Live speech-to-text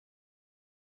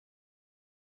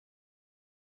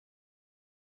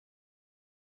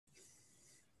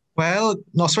Wel,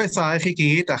 noswaith dda i chi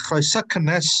gyd, a chroeso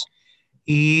cynnes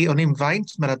o'n i'n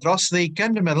faint. Mae yna dros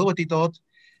 20 dwi'n meddwl wedi dod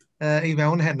i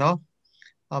fewn heno.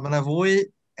 Ond mae yna fwy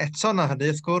eto na hynny,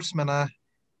 wrth gwrs. Mae yna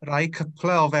rai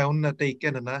cyplau o fewn y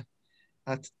 20 yna.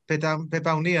 A be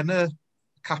bawn ni yn y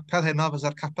capel heno,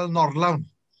 fysa'r capel Norlawn.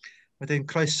 Wedyn,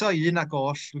 croeso un ag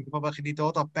oll. Dwi'n gwybod bod chi wedi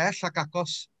dod o bell ac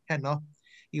agos heno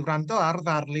i wrando ar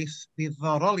ddarlith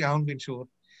ddiddorol iawn, fi'n siŵr.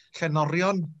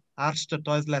 Llenorion a'r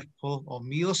Strydoedd Lerpwl o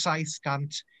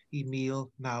 1700 i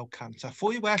 1900. A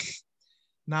phwy well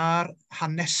na'r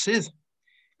hanesydd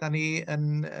da ni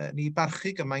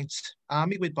barchu gymaint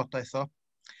am ei wybodaeth o,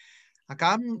 ac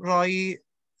am roi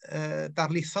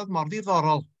darlithoedd mor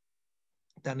ddiddorol.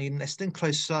 Da ni'n estyn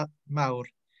croeso mawr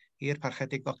i'r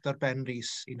parchedig Dr Ben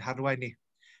Rees i'n harwain ni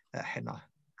heno.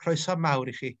 Croeso mawr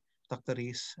i chi, Dr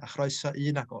Rees, a chroeso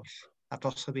un ag oll, a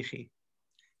drosodd i chi.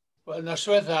 Wel,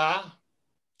 noswaith dda,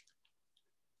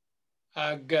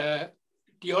 ag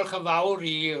diolch yn fawr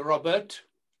i Robert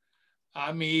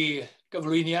am ei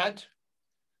gyflwyniad.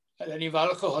 Yna ni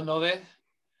falch ohono fe,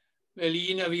 fel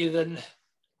un a fydd yn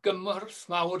gymorth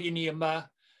mawr i ni yma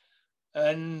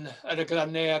yn yr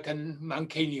Eglannau ac yn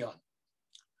Manceinion.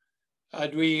 A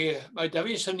mae da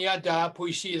fi syniad da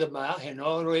pwy sydd yma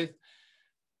heno, roedd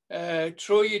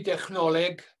trwy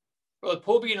dechnoleg, roedd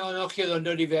pob un ohonoch chi yn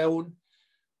dod i fewn,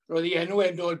 roedd ei enw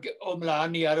yn dod o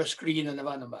mlaen i ar y sgrin yn y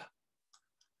fan yma.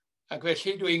 Ac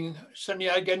felly dwi'n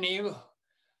syniad gen i,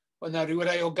 oedd yna rhyw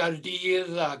rai o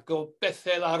Gaerdydd ac o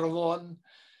Bethel Arfon,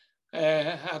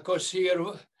 ac o Sir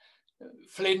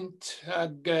Fflint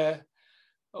ac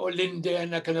o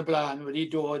Linden ac yn y blaen wedi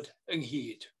dod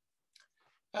ynghyd.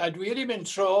 A dwi wedi mynd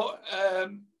tro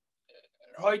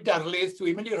rhoi darlith,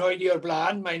 dwi'n mynd i rhoi di o'r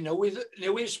blaen, mae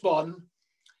newydd sbon,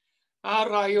 a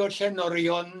rai o'r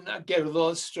llenorion a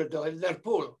gerddodd Strydoedd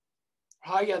Lerpwl.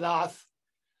 Rhai a ddath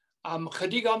am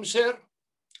chydig amser,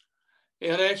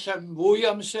 eraill am fwy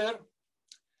amser,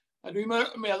 a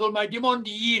dwi'n meddwl mae dim ond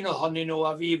un ohonyn nhw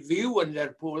a fi fyw yn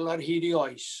Lerpwl ar hyd i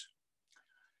oes.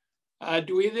 A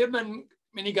dwi ddim yn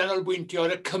mynd i ganolbwyntio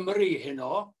ar y Cymru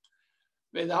heno,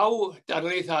 fe ddaw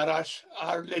darlith arall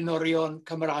ar Llenorion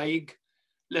Cymraeg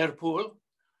Lerpwl,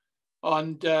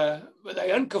 ond byddai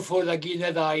yn cyffwrdd ag un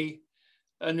neu ddau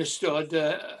yn ystod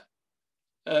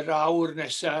yr awr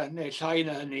nesaf, neu llai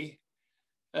na hynny,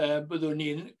 byddwn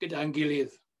ni'n gyda'n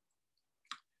gilydd.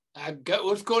 Ac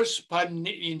wrth gwrs, pan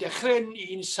ni'n dechrau'n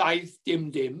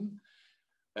 1700,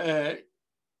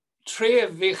 tref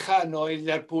fechan oedd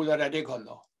Lerpwl yr adeg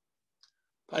honno.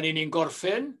 Pan ni'n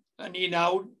gorffen yn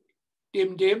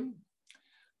 1900,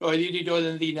 roedd hi wedi dod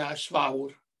yn ddinas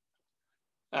fawr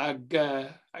ac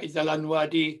ei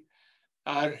ddylanwad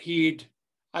ar hyd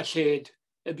a lled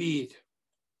y byd.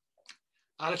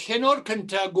 A'r llenor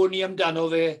cyntaf gwn i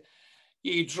amdano fe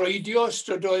i droedio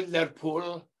Strydoedd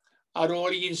Lerpwl ar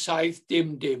ôl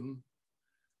 1700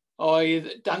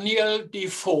 oedd Daniel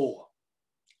Defoe.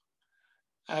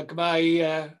 Ac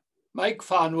mae Mike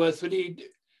Farnworth wedi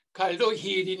cael o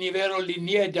hyd i nifer o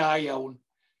luniau da iawn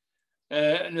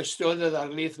yn ystod y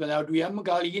ddarlith. Dwi am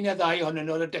gael un neu ddau ohonyn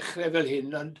nhw ar y dechrau fel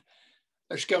hyn, ond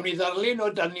ys gawn ni ddarlun o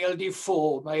Daniel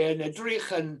Defoe. Mae e'n edrych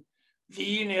yn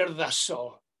ddyn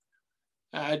urddasol.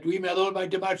 A dwi'n meddwl mae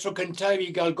dyma'r tro cyntaf i fi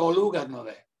gael golwg arno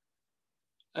fe.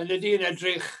 Yn ydy'n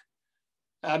edrych,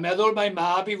 a meddwl mae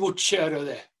mab i Fwtcher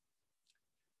oedd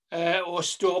o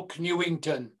Stoke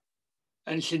Newington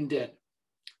yn Llundain.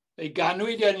 Fe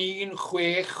ganwyd yn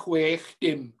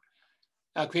 1660,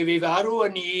 ac fe farw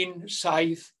yn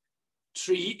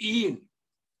 1731.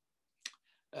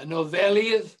 Y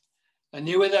nofelydd, y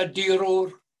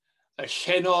newyddiadurwr, y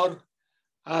llenor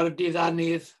a'r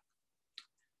diddanydd,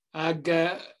 ac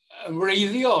yn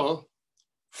wreiddiol,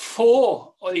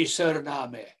 ffo oedd ei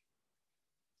syrname.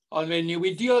 Ond fe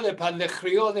newidiodd pan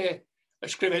ddechreuodd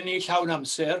ysgrifennu llawn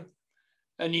amser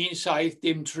yn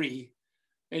 1703.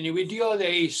 Fe newidiodd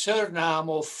ei syrnam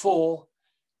o ffo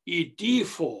i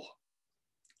Defoe.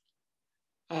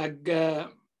 Ac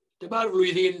dyma'r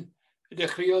flwyddyn y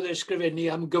dechreuodd ysgrifennu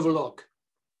am gyflog.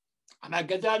 A mae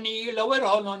gyda ni, lawer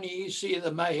ohono ni sydd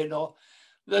yma heno,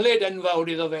 ddyled enfawr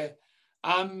iddo fe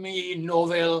am ei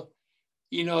nofel,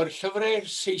 un o'r llyfrau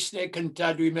Saesneg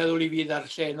cyntaf dwi'n meddwl i fi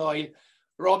ddarllen oedd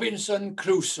Robinson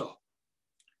Crusoe.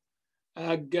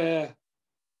 Ac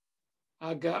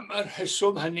am y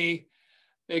rheswm hynny,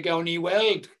 fe gawn ni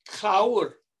weld clawr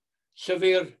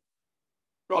llyfr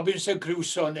Robinson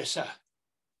Crusoe nesaf.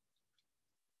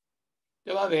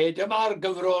 Dyma fe, dyma'r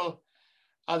gyfrol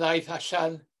a ddaeth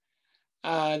allan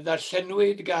a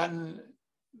ddarllenwyd gan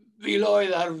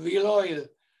filoedd ar filoedd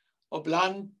o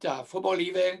blant a phobl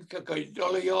ifanc ac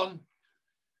oedolion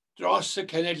dros y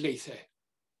cenedlaethau.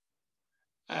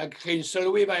 Ac chi'n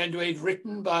sylwi mae'n dweud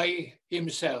written by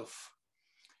himself.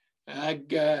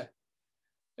 Ac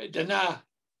dyna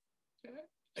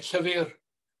y llyfr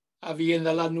a fi yn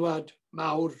ddylanwad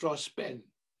mawr dros ben.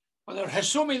 Ond y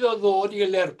rheswm iddo ddod i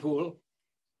Lerpwl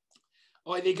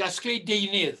oedd ei gasglu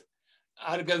deunydd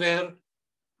ar gyfer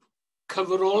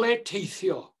cyfrolau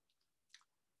teithio.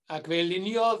 Ac fe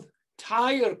luniodd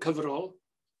tair cyfrol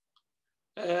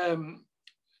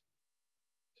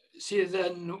sydd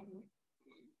yn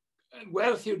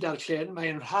werth i'w darllen.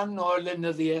 Mae'n rhan o'r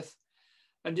lenyddiaeth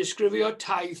yn disgrifio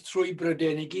taith trwy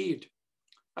Bryden i gyd.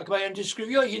 Ac mae'n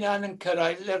disgrifio hunan yn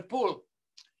cyrraedd Lerpwl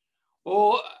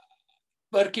o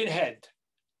Birkenhead,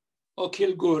 o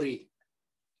Kilgwri.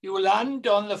 You land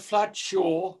on the flat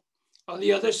shore on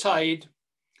the other side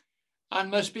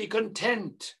and must be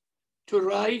content to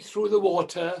ride through the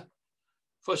water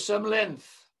for some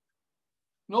length,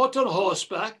 not on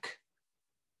horseback,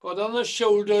 but on the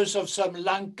shoulders of some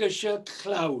Lancashire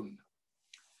clown,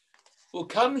 who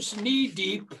comes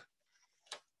knee-deep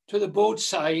to the boat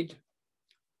side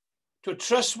to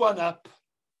truss one up,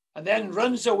 and then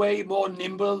runs away more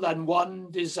nimble than one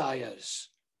desires.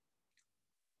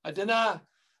 A dyna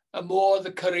y modd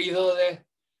y cyrraeddodd e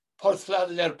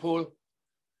porthladd Lerpwl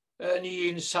yn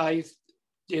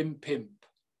 1705.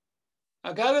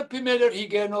 Ac ar y 5 ar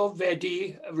 20 o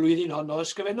Fedi y flwyddyn honno,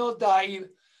 ysgrifennodd dau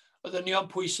o ddynion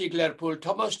pwysig Lerpwl,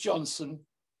 Thomas Johnson,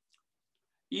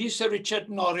 i Sir Richard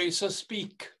Norris o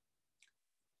Speak.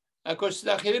 Ac os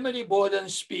ydych chi ddim wedi bod yn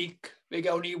Speak, fe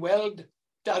gawn ni weld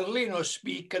darlun o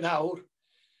Speak yn awr,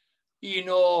 un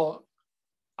o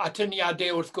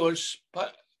atyniadau wrth gwrs,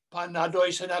 pan nad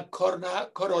oes yna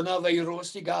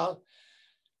coronavirus i gael.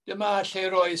 Dyma lle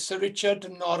roedd Sir Richard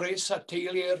Norris a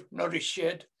teulu'r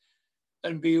Norrisied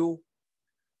yn byw.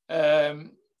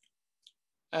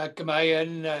 Ac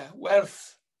mae'n werth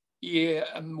i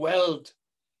ymweld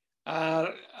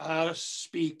ar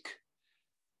Speak.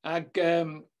 Ac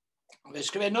fe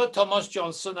sgrifennodd Thomas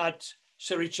Johnson at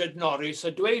Sir Richard Norris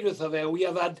a dweud wrtho fe, we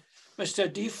have had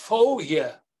Mr. Defoe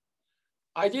here.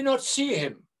 I did not see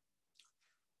him.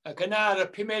 Ac yna ar y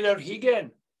 5 ar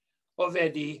 20 o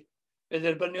Fedi, fe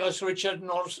dderbynio Sir Richard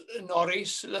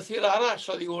Norris lythyr arall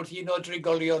oedd i wrth un o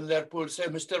drigolion Lerpwl, sef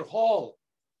Mr. Hall.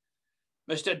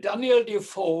 Mr. Daniel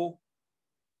Defoe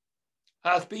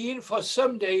hath been for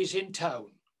some days in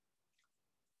town,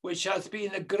 which hath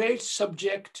been a great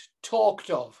subject talked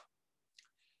of,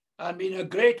 and been a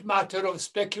great matter of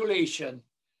speculation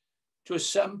to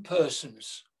some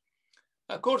persons.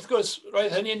 Ac wrth gwrs,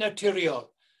 roedd hynny'n naturiol.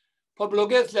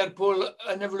 Poblogaeth Lerpwl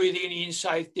yn y flwyddyn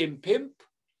 1715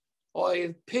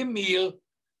 oedd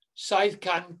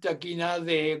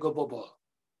 5,710 o bobl,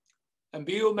 yn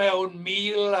byw mewn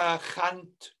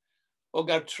 1,100 o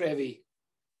gartrefi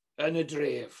yn y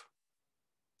dref.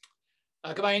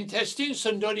 Ac mae'n testyn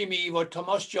syndod i mi fod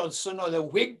Thomas Johnson oedd y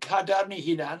Whig cadarn ei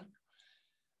hunan,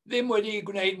 ddim wedi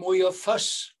gwneud mwy o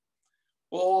ffys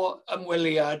o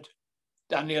ymweliad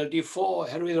Daniel Defoe,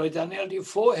 herwydd roedd Daniel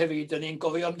Defoe hefyd, yn ni'n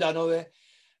gofio amdano fe,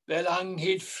 fel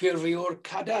anghydffurfiwr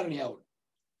cadarn iawn.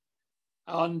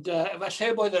 Ond falle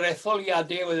bod yr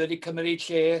etholiadau oedd wedi cymryd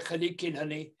lle chydig cyn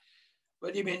hynny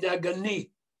wedi mynd ag ynni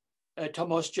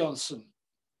Thomas Johnson.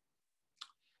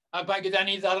 Ac mae gyda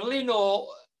ni ddarlun o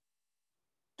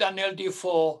Daniel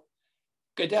Defoe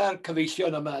gyda'r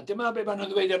cyfeillion yma. Dyma be maen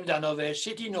nhw'n dweud amdano fe,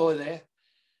 sut un oedd e.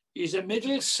 He's a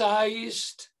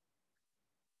middle-sized,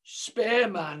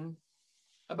 spare man,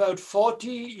 about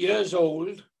 40 years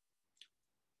old,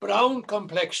 brown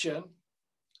complexion,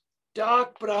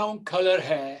 dark brown colour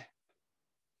hair,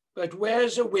 but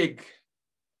wears a wig,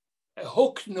 a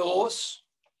hooked nose,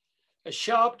 a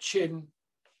sharp chin,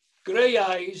 grey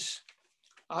eyes,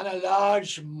 and a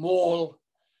large mole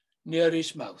near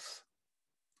his mouth.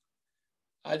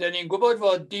 A dyn ni'n gwybod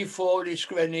fod Defoe wedi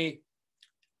sgwennu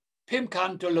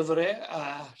 500 o lyfrau a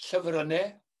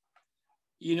llyfrannau,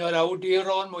 un o'r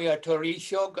awduron mwyaf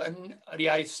toreithiog yn yr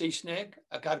iaith Saesneg,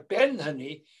 ac ar ben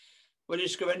hynny wedi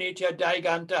sgwennu tua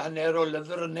 250 o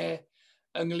lyfrannau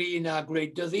ynglyn â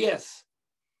gwleidyddiaeth.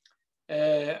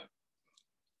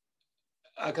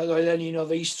 Ac oedd e'n un o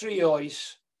feistri oes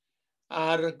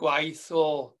ar gwaith o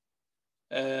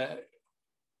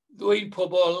ddwy'n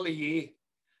pobl i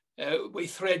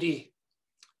weithredu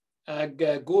ag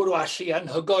gwr o allu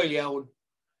anhygoel iawn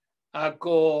ac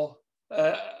o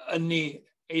ynni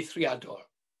eithriadol.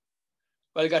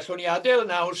 Wel, gallwn ni adael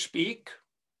nawr Speak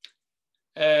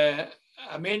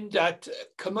a mynd at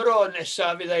Cymro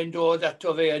nesaf fydd e'n dod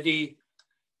ato fe ydy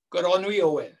Gronwy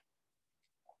Owen.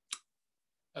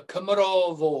 Y Cymro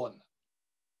Fôn.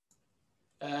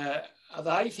 A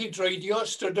ddaeth i droedio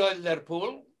Strydoedd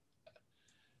Lerpwl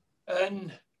yn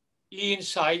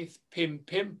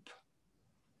 1755.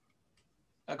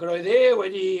 Ac roedd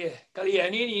wedi cael ei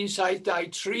enni'n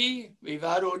 1723, fe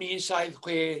farw'n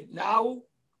 1769.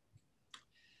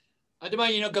 A dyma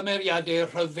un o gymeriadau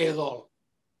rhyfeddol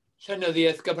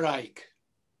llenyddiaeth Gymraeg.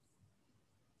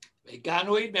 Fe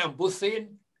ganwyd mewn bwthyn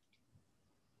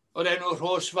o'r enw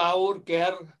Rhosfawr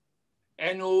ger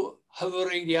enw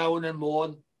hyfryd iawn yn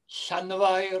Môn,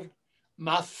 Llanfair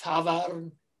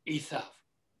Mathafarn Eithaf.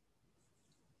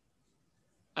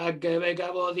 Ac fe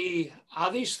gafodd ei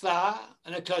addysg dda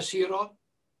yn y clasuron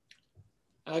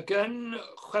ac yn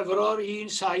Chwefror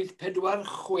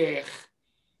 1746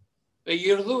 fe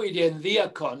urddwyd e'n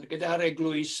ddiacon gyda'r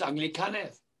eglwys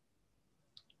Anglicanaidd.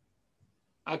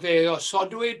 Ac fe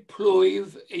osodwyd plwyf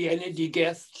ei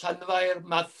enedigaeth Llanfair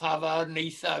Mathafarn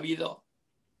Eithaf iddo.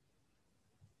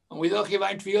 Ond wyddwch chi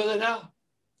faint fi oedd yna?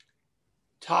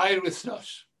 2 wythnos.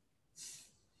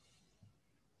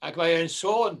 Ac mae e'n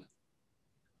sôn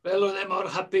fel oedd e mor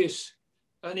hapus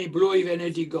yn ei blwyf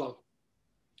enedigol.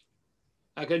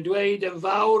 Ac yn dweud yn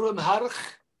fawr ymharch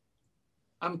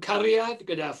am cariad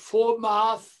gyda phob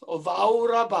math o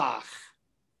fawr a bach.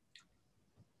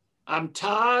 Am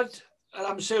tad yr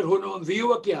amser hwnnw'n fyw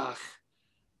ac iach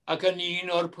ac yn un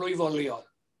o'r plwyfolion.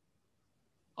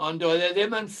 Ond oedd e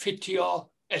ddim yn ffitio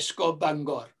esgob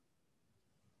Bangor,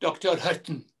 Dr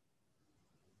Hutton.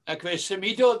 Ac fe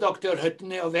symudodd Dr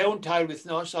Hutton o fewn 2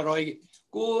 wythnos a rhoi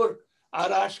gŵr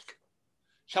arall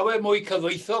llawer mwy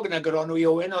cyfoethog na Gronwy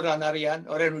Owen o ran arian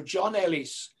o'r enw John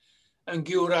Ellis yn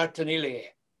giwrat yn ei le.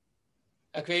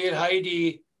 Ac fe rhaid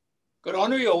i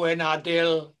Gronwy Owen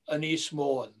adael yn Ys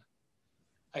Môn.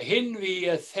 A hyn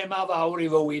fi y thema fawr i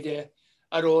fywyd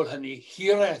ar ôl hynny,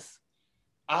 hireth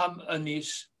am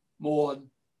Ynys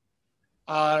Môn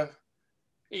a'r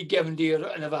ei gefndir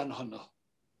yn y fan honno.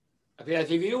 A fe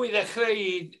aeth i fyw i ddechrau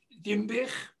i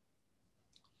Dimbych,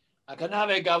 ac yna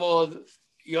fe gafodd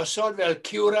i osod fel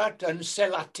ciwrat yn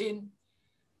Selatyn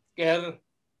ger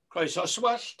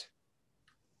Croesoswallt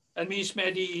yn mis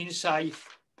Medi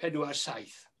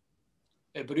 1747.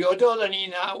 Fe briododd yn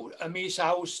mis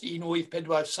Awst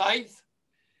 1847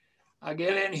 ac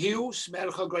Elen Hughes,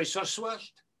 merch o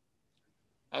Croesoswallt,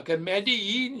 ac yn Medi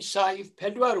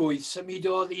 1748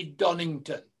 symudodd i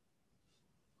Donington,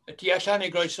 y tu allan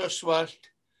i Croesoswallt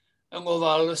yng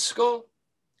ngofal ysgol,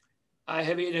 a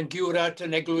hefyd yn giwrat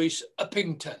yn eglwys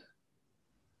Uppington.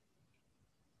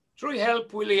 Trwy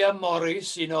help William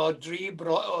Morris, un o 3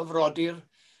 o frodyr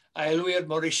a elwir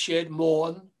Morisied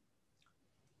Môn,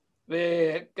 fe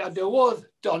gadawodd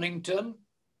Donington,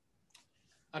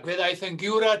 ac fe ddaeth yn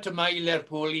giwrat yma i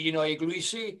Lerpwl, un o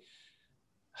eglwysi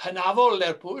hynafol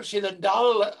Lerpwl sydd yn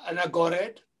dal yn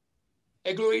agored,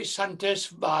 eglwys Santes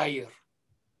Fair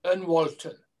yn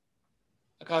Walton.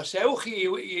 Ac os ewch chi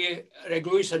i'r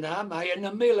eglwys yna, mae yn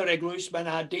ymyl yr eglwys,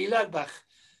 mae'n adeilad bach.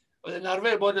 Oedd yn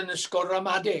arfer bod yn ysgol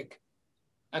ramadeg.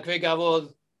 Ac fe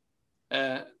gafodd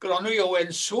Gronwy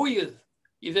Owen swydd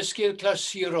i ddysgu'r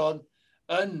clasuron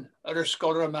yn yr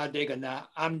ysgol ramadeg yna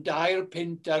am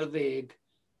 2.10 y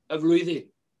flwyddyn.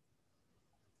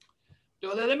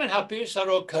 Doedd e ddim yn hapus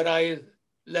ar ôl cyrraedd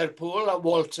Lerpwl a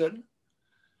Walton.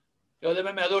 Doedd e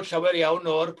ddim yn meddwl llawer iawn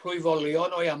o'r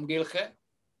plwyfolion o'i amgylch e.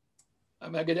 A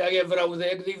mae gyda ei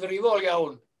frawddeg ddifrifol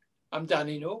iawn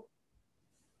amdani nhw.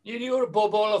 Nid yw'r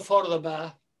bobl y ffordd yma,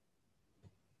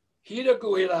 hyd y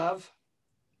gwylaf,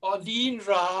 ond un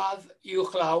radd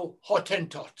uwchlaw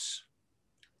Hottentots.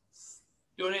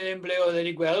 Dwi'n ddim ble oedd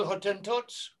wedi gweld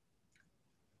Hottentots.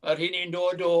 Mae'r hyn i'n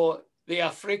dod o dde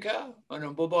Affrica, maen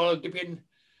nhw'n bobl dipyn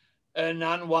yn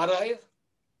anwaraidd,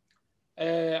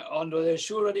 ond oedd e'n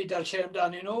siŵr wedi darllen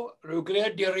amdani nhw, rhyw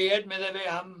greaduried meddai fe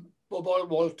am bobl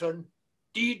Walton,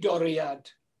 didoriad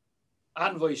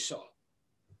anfoesol.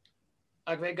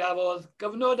 Ac fe gafodd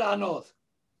gyfnod anodd,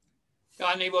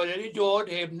 gan ei fod wedi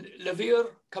dod heb lyfr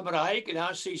Cymraeg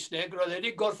na Saesneg, roedd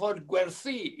wedi gorfod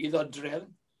gwerthu i ddodrefn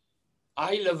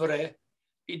a'i lyfrau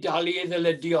i dalu ei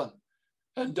ddyledion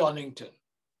yn Donington.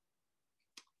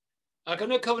 Ac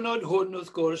yn y cyfnod hwn,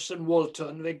 wrth gwrs, yn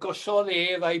Walton, fe gollodd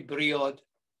ef a'i briod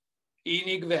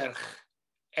unig ferch,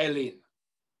 Elin.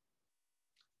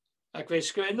 Ac fe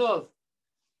sgwennodd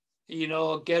un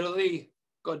o gerddi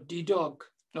godidog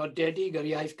nodedig yr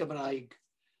iaith Gymraeg.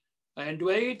 Mae'n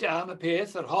dweud am y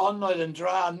peth, yr hon oedd yn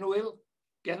dra annwyl,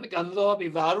 ganddo bu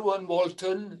farw yn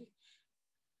Walton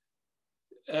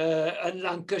yn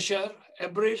Lancashire,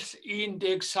 Ebrill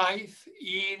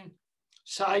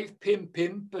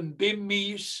 1755 yn 5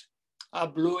 mis a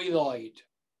blwydd oed.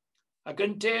 Ac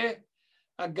yn te,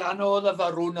 a ganodd y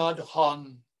farwnod hon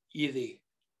iddi.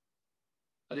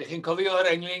 Ydych chi'n cofio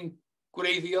yr englyn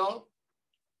gwreiddiol?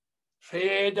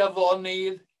 Rhed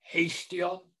afonydd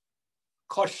heilltion,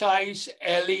 collais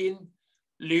elin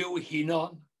liw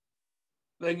hunon,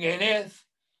 fy ngenedd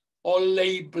o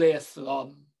leibleth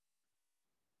lon.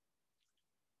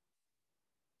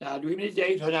 Na, dwi'n mynd i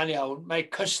deud hwnna'n iawn. Mae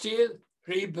cystydd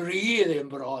rhy brydd yn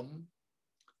bron.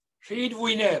 Rhyd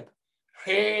wyneb,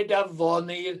 rhed a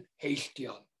fonydd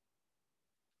heilltion.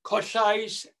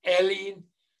 Collais elin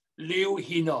liw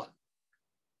hunon,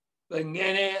 fy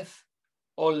ngenedd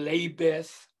o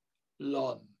leibeth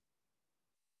lon.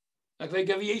 Ac fe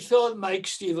gyfieithodd Mike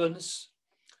Stevens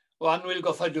o Annwyl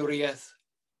Goffadwriaeth.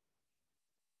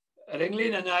 Yr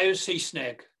englyn yna yw'r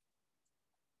Saesneg.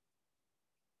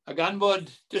 A gan bod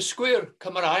dysgwyr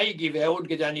Cymraeg i fewn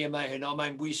gyda ni yma heno,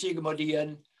 mae'n bwysig mod i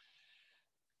yn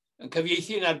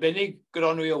cyfieithu'n arbennig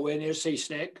Gronwy Owen i'r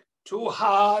Saesneg. Too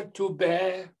hard to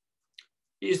bear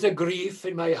is the grief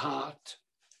in my heart.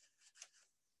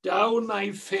 Down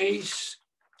my face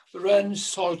run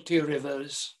salty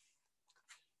rivers.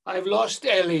 I've lost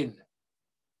Elin,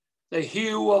 the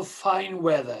hue of fine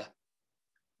weather,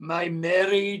 my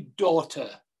merry daughter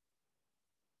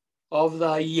of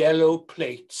thy yellow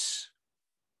plates.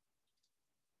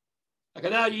 Ac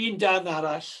yna un darn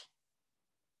arall,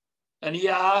 yn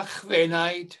iach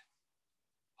fenaid,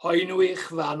 hoenwych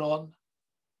fanon,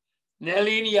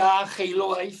 nelyn iach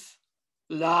eilwaith,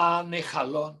 lan ei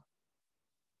chalon,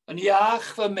 yn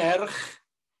iach fy merch,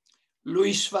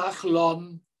 lwysfach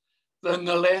lon, fy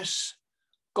nghyles,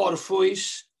 gorffwys,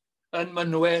 yn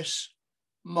mynwes,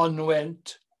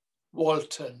 monwent,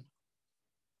 Walton.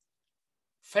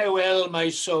 Farewell, my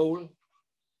soul,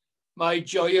 my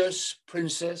joyous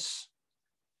princess.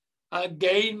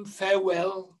 Again,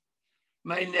 farewell,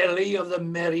 my Nelly of the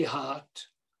merry heart.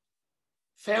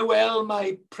 Farewell,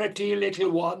 my pretty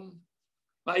little one,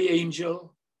 my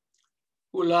angel,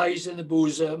 who lies in the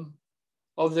bosom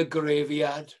of the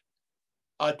graveyard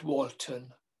at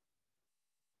Walton.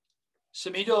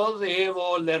 Symudodd ef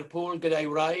o Lerpwl gyda'i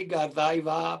wraig a'r ddau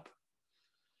fab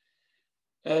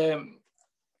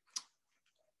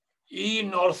i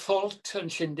Northolt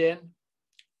yn Llundain,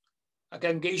 ac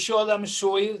yn geisiodd am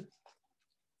swydd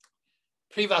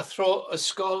prifathro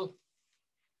ysgol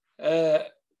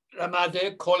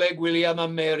ramadeg Coleg William a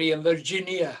Mary yn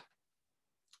Virginia.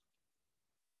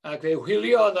 Ac fe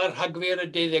wyliodd ar Rhagfyr y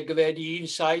 12fed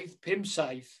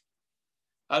 1757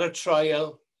 ar y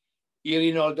trial i'r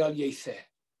Unol Daleithiau.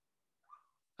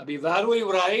 A bu farw ei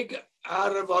wraig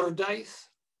ar y fordaeth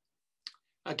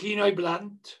ac un o'i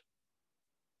blant,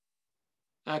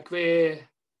 ac fe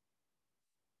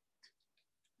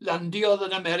landiodd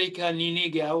yn America yn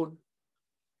unig iawn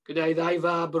gyda'i ddau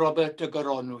fab Robert a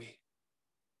Goronwy.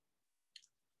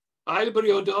 Ail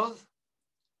briododd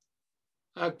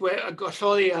ac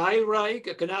gollodd ei ail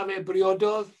wraig ac yna fe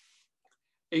briododd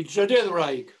ei drydydd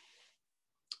wraig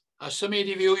a symud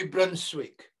i fyw i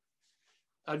Brunswick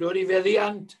a dod i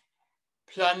feddiant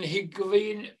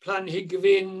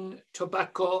planhigfyn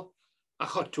tobacco a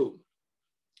chotwm.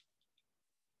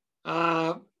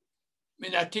 A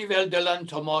mynd ati fel Dylan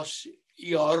Thomas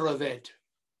i or-ryfed.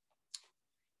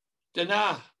 Dyna,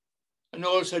 yn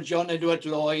ôl Sir John Edward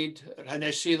Lloyd, yr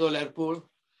hanesydd o Lerpwl,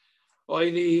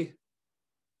 oedd hi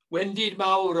wendid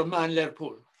mawr yma yn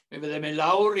Lerpwl. Mi fyddai'n mynd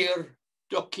lawr i'r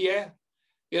dociau,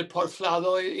 i'r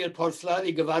porthladd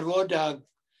i gyfarfod â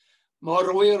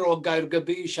morwyr o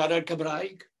Gaergybi siarad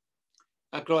Cymraeg.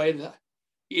 Ac roedd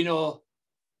un o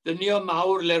ddynion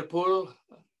mawr Lerpwl,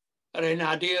 yr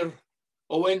enadur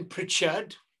Owen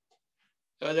Pritchard,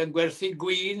 oedd yn gwerthu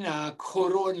gwin a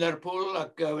cwrw yn Lerpwl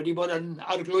ac wedi bod yn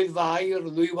arglwydd fair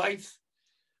ddwywaith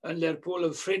yn Lerpwl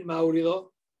yn ffrind mawr iddo.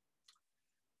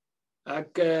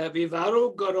 Ac bu farw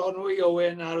Goronwy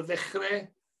Owen ar ddechrau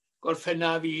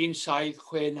Gorffennaf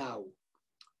 1769.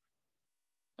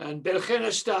 Yn Berchen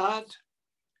Ystad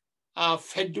a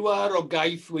phedwar o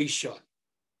gaeth weision.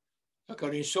 Ac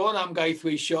o'n i'n sôn am gaeth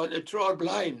weision y tro o'r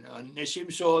blaen, ond nes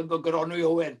i'n sôn bod Goronwy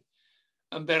Owen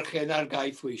yn berchen ar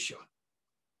gaeth weision.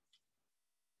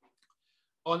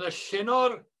 Ond y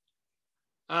llenor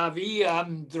a fi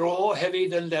am dro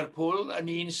hefyd yn Lerpwl yn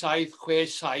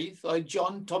 1767 oedd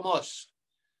John Thomas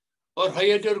o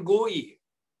Rhaeadr Gwy.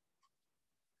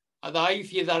 A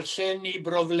ddaeth i ddarllen i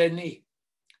broflenni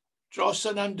dros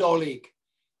yn Andolig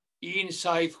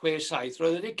 1767.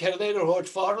 Roedd wedi cerdded yr holl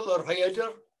ffordd o'r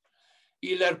Rhaeadr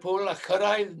i Lerpwl a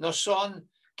chyrraedd noson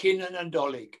cyn yn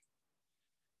Andolig.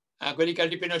 Ac wedi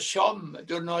cael dipyn o siom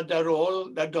diwrnod ar ôl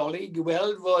Nadolig i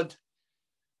weld fod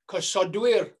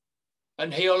cosodwyr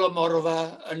yn heol o morfa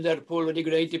yn Lerpwl wedi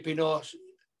gwneud dipyn o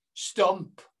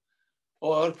stomp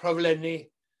o'r proflenni.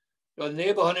 Roedd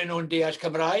neb ohonyn nhw'n deall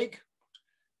Cymraeg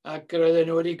ac roedden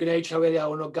nhw wedi gwneud llawer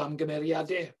iawn o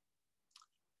gamgymeriadau.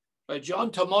 Roedd John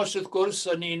Thomas wrth gwrs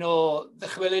yn un o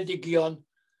ddychweledigion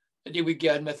y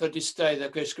diwygiad Methodistaidd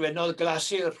ac ysgrifennodd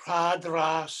glasur rhad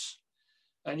ras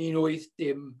yn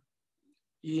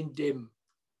 1810.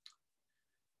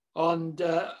 Ond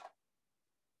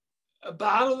y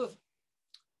bardd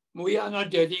mwy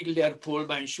anodedig Lerpwl,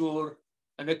 mae'n siŵr,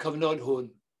 yn y cyfnod hwn.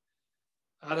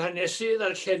 A'r hanesydd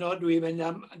a'r llenod dwi'n mynd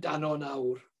amdano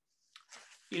nawr.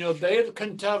 Un o beirdd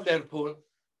cyntaf Lerpwl,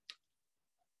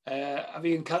 a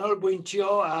fi'n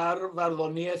canolbwyntio ar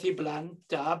farddoniaeth i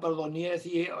blant a barddoniaeth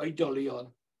i oedolion,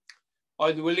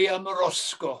 oedd William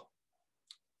Roscoe.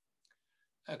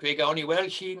 Ac fe gawn ni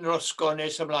weld llun Roscoe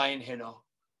nes ymlaen heno.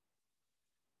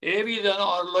 Fydd yn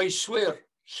orloeswyr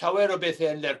llawer o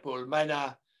bethau yn Lerpwl. Mae yna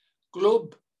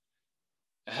glwb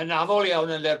hynafol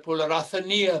iawn yn Lerpwl, yr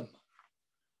Athenaeum.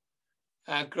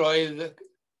 Ac roedd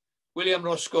William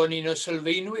Roscoe yn un o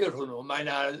sylfaenwyr hwnnw. Mae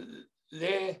yna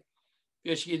le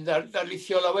beth sy'n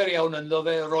darlithio lawer iawn ynddo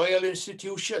fe, Royal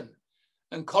Institution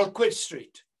yn Colquhoun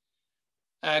Street.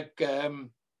 Ac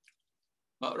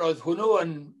roedd hwnnw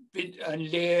yn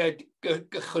le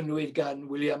gychwynnwyd gan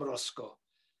William Roscoe.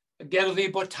 Y gerddi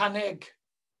botaneg.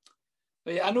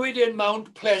 Fe anwyd yn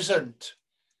Mount Pleasant.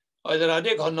 Oedd yr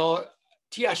adeg honno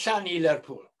tu allan i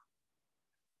Lerpwl.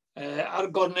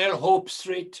 Ar gornel Hope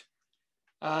Street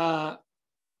a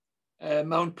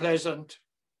Mount Pleasant.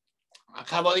 A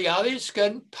chafodd ei addysg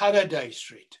yn Paradise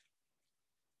Street.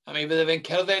 A mi fydde fe'n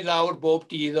cerdded lawr bob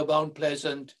dydd o Mount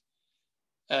Pleasant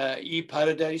i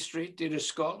Paradise Street i'r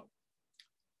ysgol.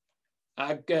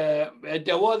 Ac fe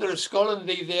dywodd yr ysgol yn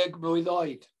 12 mlwydd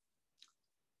oed.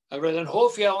 Ac roedd yn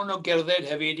hoff iawn o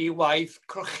gerdded hefyd i waith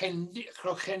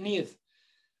crochennydd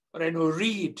o'r enw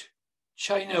Reed,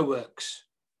 China Works.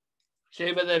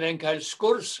 Lle fydde fe'n cael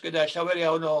sgwrs gyda llawer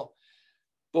iawn o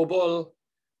bobl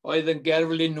oedd yn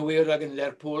gerflunwyr ac yn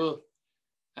Lerpwl,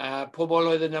 a pobl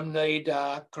oedd yn ymwneud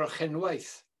â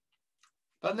crochenwaith.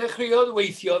 Pan ddechreuodd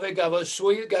weithio fe gafodd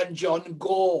swydd gan John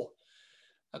Gore,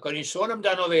 ac o'n i'n sôn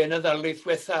amdano fe yn y ddarlith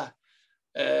diwetha.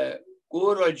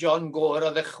 Gŵr oedd John Gore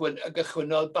a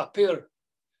gychwynnodd bapur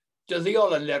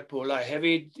dyddiol yn Lerpwl, a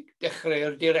hefyd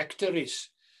dechrau'r directories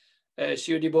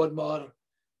sydd wedi bod mor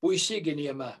bwysig i ni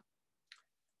yma.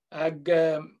 Ac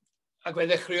fe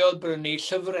ddechreuodd brynu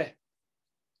llyfrau.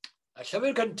 A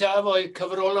llyfr cyntaf oedd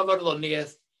cyfrol o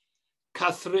farddoniaeth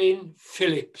Catherine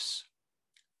Phillips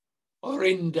o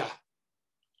Rinda.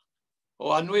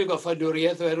 O anwyl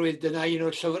goffadwriaeth oherwydd dyna un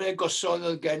o'r llyfrau gosodd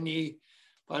oedd gen i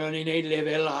pan o'n i'n gwneud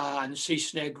lefel A yn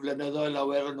Saesneg flynyddoedd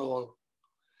lawer yn ôl.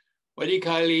 Wedi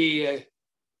cael ei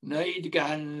wneud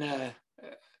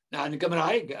yn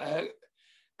Gymraeg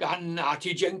gan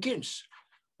Artie Jenkins,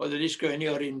 oedd wedi sgwennu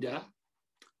o Rinda.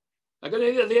 Ac yn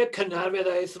ei ddyddiau cynnar fe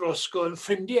ddaeth Roscoe yn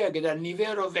ffrindiau gyda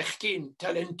nifer o fechgyn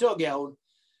talentog iawn,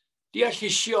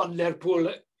 deallusion Lerpwl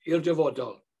i'r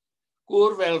dyfodol.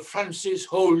 Gŵr fel Francis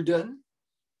Holden,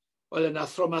 oedd yn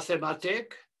athro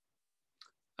mathemateg,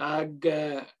 ac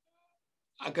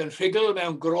yn rhugl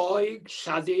mewn Groeg,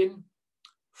 Lladin,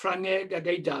 Ffrangeg ac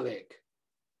Eidaleg.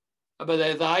 A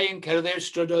byddai ddau yn cerdded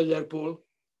strydoedd Lerpwl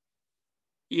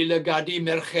i lygadu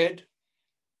merched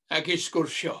ac i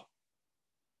sgwrsio.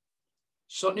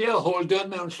 Sonia Holden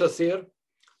mewn llythyr,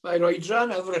 mae'r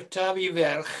oedran hyfrytaf i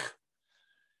ferch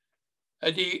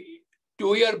ydy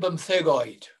 2 ar 15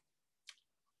 oed.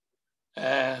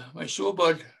 Mae'n siŵr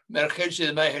bod merched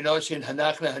sydd yma heno sy'n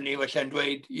hynach na hynny, felly'n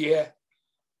dweud,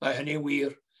 mae hynny'n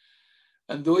wir,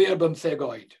 yn 2 ar 15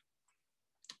 oed.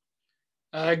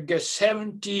 Ag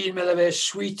 17, meddwl fe,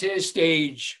 sweetest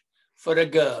age for a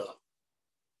girl.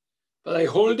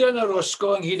 Byddai Holden a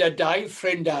Roscoe ynghyd â 2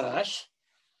 ffrind arall,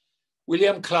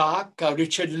 William Clark a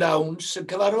Richard Lowndes, yn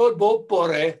cyfarfod bob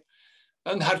bore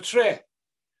yng nghartre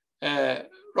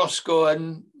Roscoe yn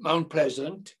Mount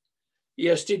Pleasant i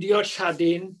astudio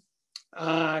Lladin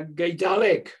a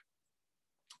Eidaleg.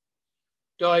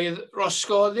 Doedd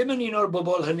Roscoe ddim yn un o'r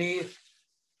bobl hynny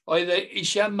oedd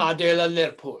eisiau madael yn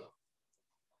Lerpwl.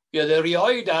 Bydd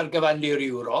erioed ar gyfandir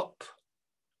Ewrop.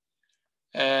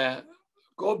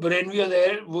 Go bryn fydd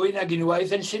fwy nag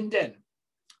unwaith yn Llundain.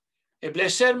 E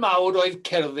bleser mawr oedd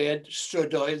cerdded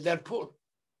strydoedd Lerpwl.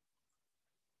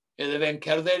 Iddo fe'n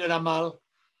cerdded yn aml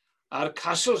ar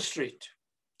Castle Street,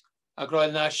 ac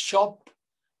roedd yna siop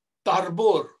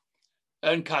barbwr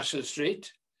yn Castle Street,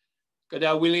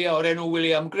 gyda o'r enw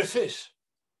William Griffiths.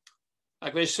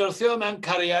 Ac fe syrthio mewn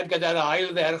cariad gyda'r ail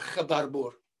ferch y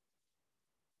barbwr.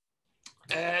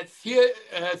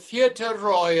 Theatr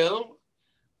Royal,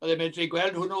 oedd e'n medru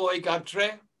gweld hwnnw o'i gartre.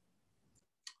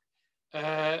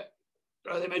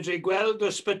 Roedd e'n medru gweld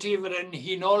ysbyty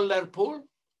frenhinol Lerpwl,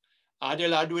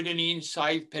 adeiladwyd yn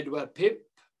 1745.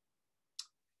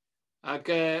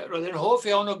 Ac roedd e'n hoff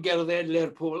iawn o gerdded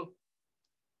Lerpwl,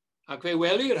 ac fe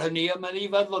welir hynny am yn ei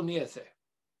farddoniaeth e.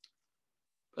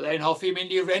 Byddai'n hoffi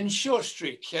mynd i Renshaw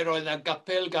Street, lle roedd yna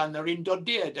gapel gan yr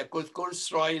undodiad, ac wrth gwrs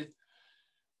roedd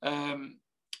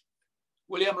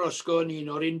William Roscoe yn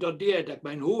un o'r undodiad, ac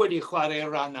mae nhw wedi chwarae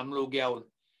ran amlwg iawn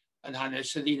yn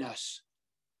hanes y ddinas.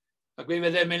 Ac fe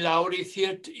fyddai'n mynd lawr i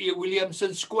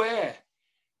Williamson Square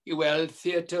i weld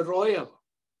Theatr Royal.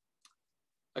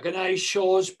 Ac yna i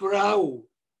Shaw's Brow,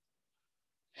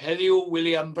 heddiw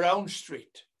William Brown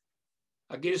Street,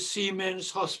 ac i'r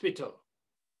Siemens Hospital.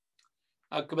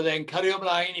 Ac byddai'n cario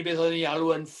ymlaen i beth oedd ei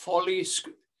alw yn Folly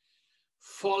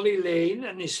Lane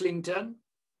yn Islington,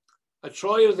 a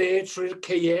troi'r dde trwy'r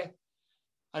ceie,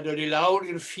 a dod i lawr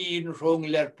i'r ffin rhwng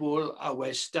Lerpwl a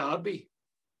West Derby,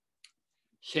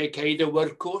 lle ceid y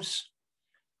wyrcws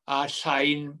a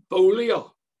llain bowlio.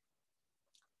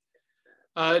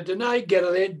 A dyna ei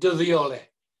gerdded dyddiol e,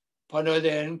 pan oedd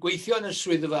e'n gweithio yn y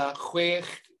swyddfa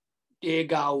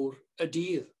 60 awr y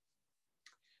dydd,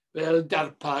 fel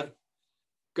darpar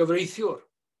gyfreithiwr.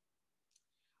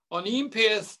 Ond un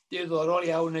peth diddorol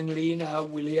iawn ynglyn â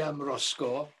William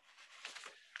Roscoe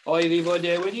oedd ei fod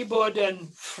e wedi bod yn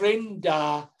ffrind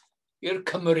da i'r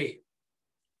Cymru,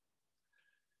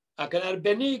 ac yn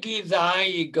arbennig i ddau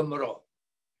i Gymro.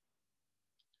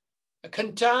 Y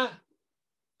cyntaf,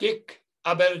 Dic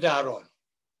Aberdaron.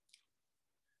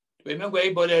 Dwi'n yn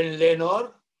gweud bod e'n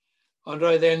lenor, ond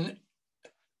roedd e'n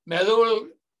meddwl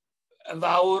yn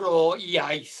fawr o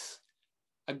iaith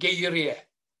a geiriau,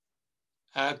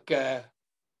 ac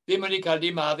ddim wedi cael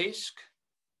dim addysg.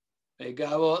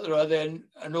 Roedd e'n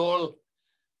yn ôl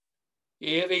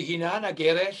ef ei hunan ac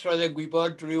eraill, roedd e'n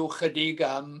gwybod rhyw chydig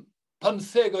am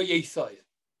 15 o ieithoedd.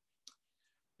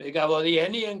 Fe gafodd ei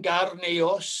eni yn Gar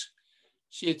Neos,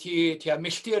 sydd tua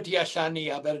milltir tu allan i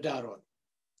Aberdaron.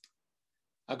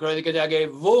 Ac roedd gydag e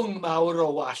fwng mawr o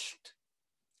wallt,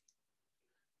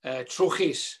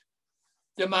 trwchus.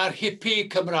 Dyma'r hippie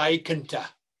Cymraeg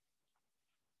cyntaf.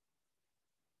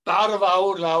 Bar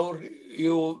fawr lawr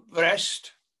i'w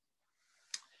frest,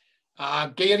 a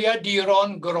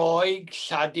geiriaduron Groeg,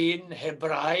 Lladin,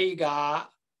 Hebraeg a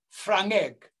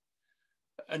Ffrangeg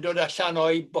yn dod allan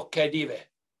o'i bocedi fe.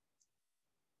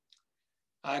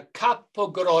 A cap o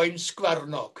groen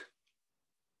sgwarnog.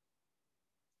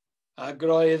 Ac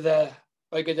roedd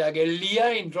gydag e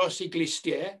liain dros ei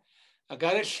glistiau, ac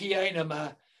ar y lliain yma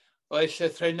oedd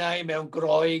llythrennau mewn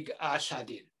Groeg a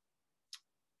Lladin.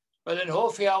 Roedd yn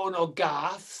hoff iawn o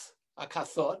gath a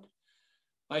cathod.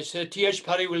 Mae Sir T.H.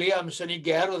 Parry Williams yn ei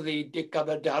gerdd i Dic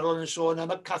Aberdaron yn sôn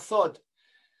am y cathod.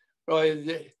 Roedd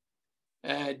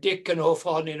Dic yn hoff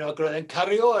ohonyn nhw, ac roedd yn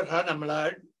cario y rhan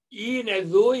ymlaen un neu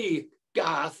ddwy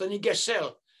gath yn ei gesel,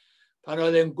 pan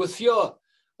oedd e'n gwthio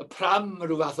y pram,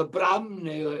 rhyw fath o bram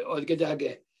neu oedd gydag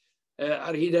e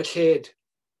ar hyd y lled.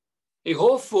 Ei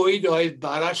hoff fwyd oedd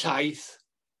bara llaeth,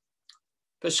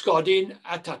 pysgodyn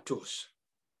a tatws.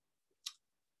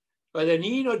 Roedd e'n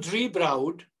un o 3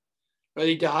 brawd,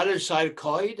 roedd ei dad yn sair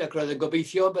coed, ac roedd e'n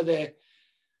gobeithio bydde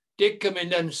Dic yn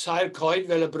mynd yn sair coed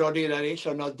fel y brodyr eraill,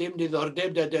 ond oedd dim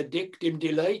diddordeb dy Dic, dim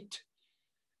delight.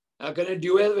 Ac yn y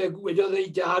diwedd fe wedodd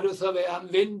ei dad wrtho fe am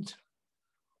fynd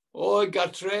o'i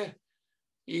gartre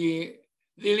i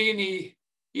ddilyn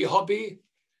i hobi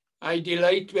a'i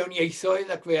delight mewn ieithoedd,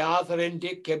 ac fe ath yr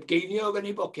Dic heb geiniog yn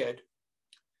ei boced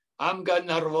am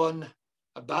Gaernarfon,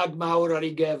 a bag mawr ar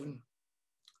ei gefn.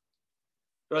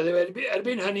 Roedd e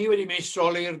erbyn hynny wedi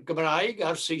meistroli'r Gymraeg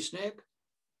a'r Saesneg,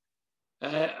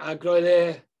 ac roedd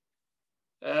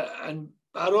yn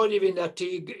barod i fynd ati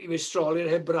i meistroli'r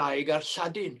Hebraeg a'r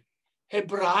Lladin.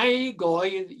 Hebraeg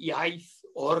oedd iaith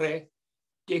ore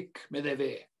Dic, meddai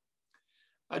fe.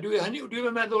 A dwi'n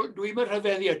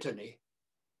rhyfeddu at hynny.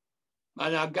 Mae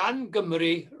yna gan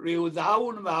Gymru rhyw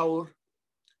ddawn fawr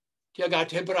tuag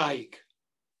at Hebraeg.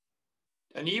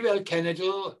 Da ni fel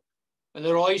cenedl yn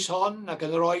yr oes hon ac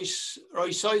yn yr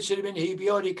oesoedd sydd wedi mynd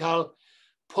heibio wedi cael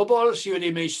pobl sydd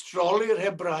wedi meistroli'r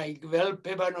Hebraeg fel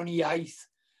pe ba'n nhw'n iaith,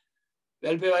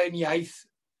 fel pe ba'n iaith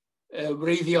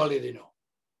wreiddiol iddyn nhw.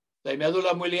 Byddai'n meddwl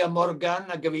am William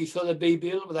Morgan a gyfeithodd y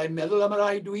Beibl, byddai'n meddwl am y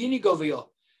rai dwi'n ei gofio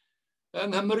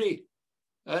yng Nghymru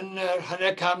yn yr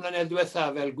hanner cam mlynedd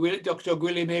diwethaf fel Dr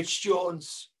Gwilym H.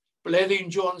 Jones, Bleddyn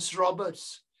Jones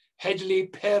Roberts, Hedley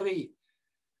Perry,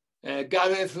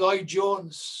 Gareth Lloyd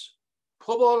Jones,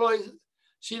 pobl oedd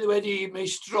sydd wedi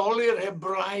meistroli'r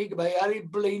Hebraeg, mae ar ei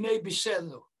blaenau busedd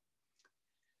nhw.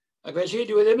 Ac felly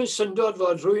dwi ddim yn syndod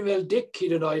fod rhywun fel Dic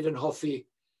hyd yn oed yn hoffi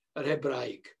yr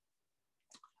Hebraeg.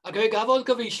 Ac fe gafodd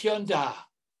gyfeillion da.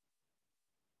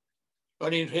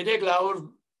 Ro'n i'n rhedeg lawr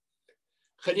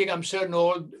chydig amser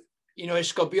nôl un o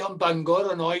esgobion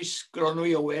Bangor yn oes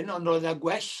Gronwy Owen, ond roedd y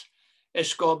gwell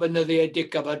esgob yn y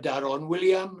ddiedig Abadaron,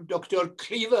 Dr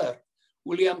Cleaver,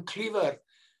 William Cleaver.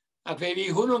 Ac fe fi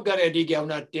hwnnw'n garedig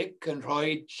iawn at Dic yn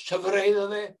rhoi llyfrau iddo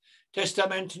fe,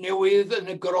 testament newydd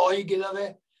yn y Groeg iddo fe,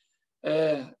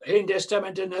 Hen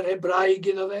Testament yn yr Hebraeg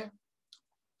iddo fe.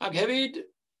 Ac hefyd,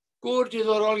 gŵr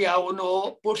diddorol iawn o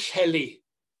Bwllheli,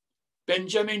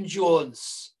 Benjamin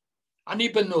Jones,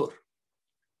 annibynnwr.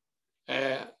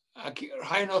 Ac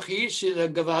rhain o chi sydd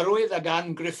yn gyfarwydd ag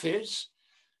Ann Griffiths,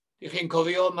 chi'n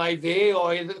cofio mai fe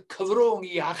oedd cyfrwng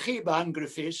i achub Ann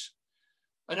Griffiths.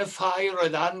 Yn y ffair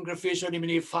oedd Ann Griffiths wedi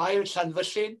mynd i'r ffair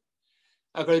Llanfyllin,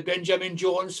 ac oedd Benjamin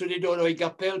Jones wedi dod o'i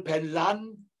gapel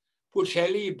Penlan,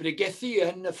 Pwllheli, i bregethu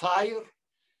yn y ffair,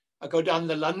 ac o dan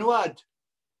ddylanwad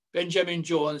Benjamin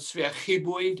Jones fe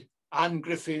achubwyd Ann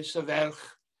Griffiths, y ferch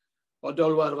o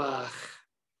Dolwar Fach.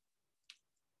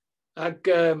 Ac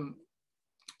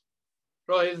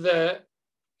roedd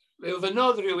fe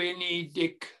ofynodd rhywun i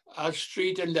Dic ar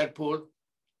stryd yn Lerpwl.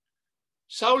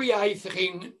 Sawl iaith ych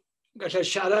chi'n gallu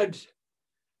siarad,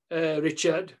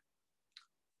 Richard?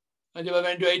 A dyma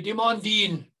fe'n dweud, dim ond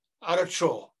un ar y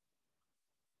tro.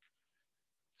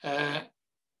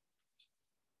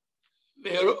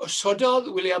 Fe sododd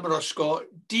William Roscoe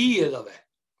di iddo fe.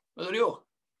 Meddwl ni,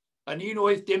 yn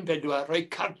 1854, rhoi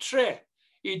cartre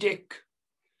i Dic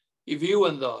i fyw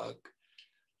ynddo.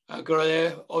 Ac roedd e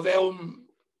o fewn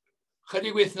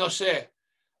chydig wythnosau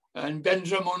yn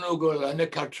Bendramwnwgl yn y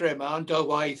cartre yma, ond o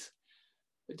waith.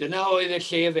 Dyna oedd y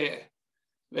lle fe.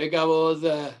 Fe gafodd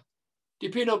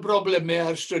dipyn o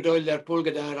broblemau ar Strydoedd Lerpwl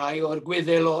gyda rai o'r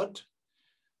Gwyddelod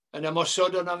yn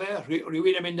ymosod o'na fe.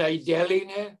 Rhywun yn mynd â'i delu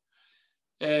ne.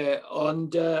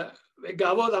 Ond fe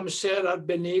gafodd amser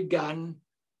arbennig gan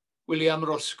William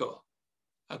Roscoe.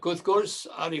 Ac wrth gwrs,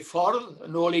 ar ei ffordd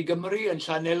yn ôl i Gymru yn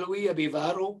Llanelwy a bu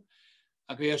farw,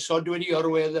 ac fe ysodwyd i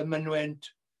orwedd y mynwent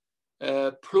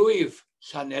plwyf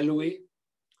Llanelwy,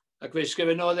 ac fe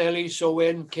ysgrifennodd Elis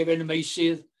Owen, Cefn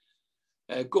Meisydd,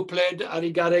 gwpled ar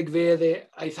ei garreg fedd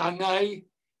aeth angau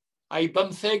a'i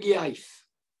 15 iaith.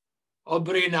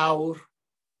 Obri nawr,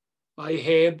 mae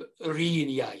heb yr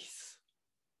un iaith.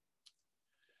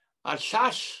 A'r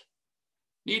llall,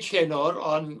 nid llenor,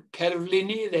 ond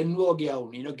cerflunydd enwog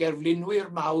iawn, un o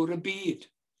gerflunwyr mawr y byd.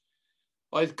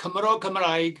 Oedd Cymro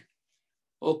Cymraeg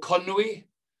o Conwy,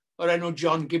 o'r enw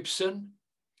John Gibson,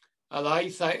 a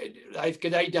ddaeth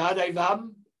gyda'i dad a'i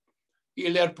fam i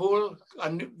Lerpwl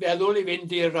yn feddwl i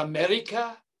fynd i'r America,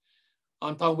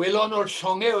 ond pan welon o'r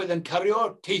llongau oedd yn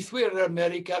cario teithwyr yr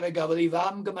America, fe gafodd ei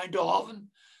fam gymaint o ofn,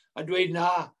 a dweud na,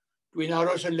 dwi'n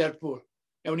aros yn Lerpwl.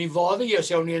 Ewn ni foddi os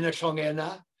ewn ni yn y llongau yna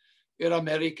i'r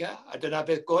America, a dyna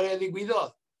beth gorau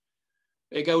ddigwyddodd.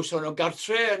 Fe gawson o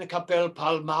gartre yn y capel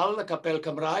Pall Mall, y capel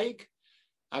Cymraeg,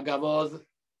 a gafodd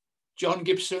John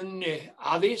Gibson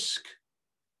addysg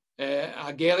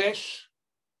ag eraill,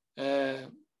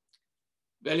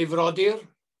 fel i frodyr,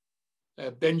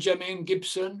 Benjamin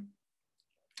Gibson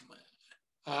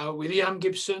a William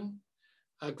Gibson,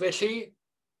 ac felly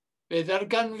fe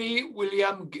ddarganfu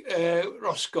William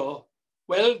Roscoe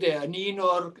weld yn un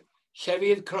o'r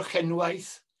llefydd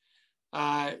crochenwaith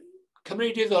a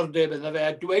cymryd diddordeb yna fe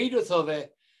a dweud wrtho fe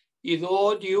i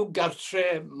ddod i'w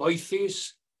gartre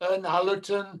moethus yn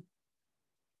Allerton,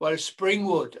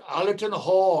 Springwood, Allerton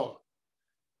Hall.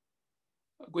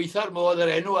 Gweitha'r modd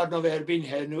yr enw arno fe erbyn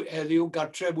heddiw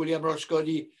gartre William Roscoe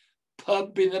di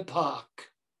Pub in the Park.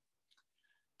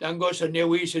 Dangos y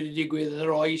newis wedi digwydd yn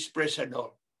yr oes bresennol.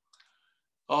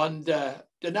 Ond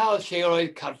dyna oedd lle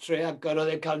oedd cartre ac oedd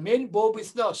e'n cael mynd bob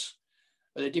wythnos.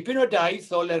 Oedd e dipyn o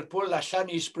daith o Lerpwl allan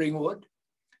i Springwood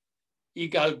i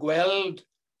gael gweld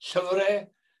llyfrau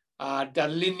a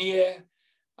darluniau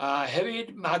a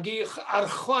hefyd magu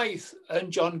archwaith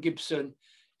yn John Gibson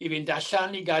i fynd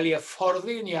allan i gael ei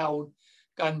hyfforddi'n iawn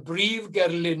gan brif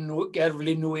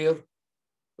gerflunwyr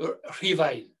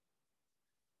Rhufain,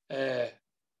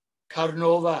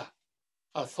 Carnova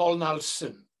a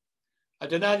Tholnalson. A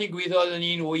dyna ddigwyddodd yn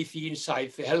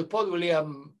 1817. Fe helpodd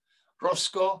William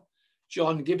Roscoe,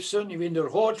 John Gibson, i fynd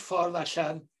yr holl ffordd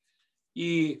allan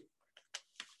i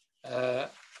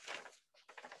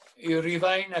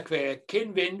Rhufain, ac fe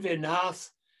cyn fynd fe nath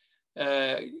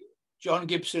John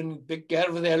Gibson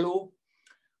gerfddelw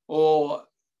o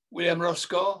William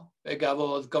Roscoe. Fe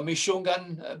gafodd gomisiwn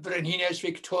gan Frenhines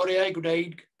Victoria i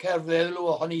gwneud cerfddelw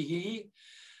ohoni hi.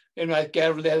 Fe wnaeth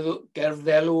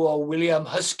gerfddelw o William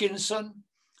Huskinson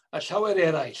a llawer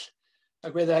eraill.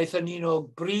 Ac fe ddaeth yn un o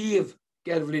brif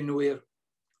gerflunwyr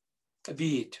y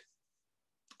byd.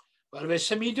 Wel, fe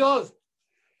symudodd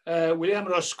William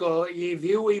Roscoe i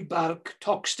fyw i Barc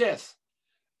Toxteth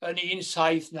yn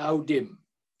 1790.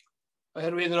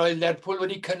 Oherwydd roedd Lerpwl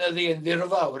wedi cynyddu yn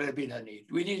ddirfawr erbyn hynny.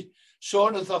 Dwi wedi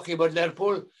sôn wrthoch chi bod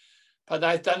Lerpwl, pa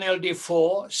ddaeth Daniel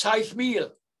Defoe,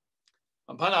 7,000.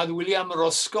 Ond pan oedd William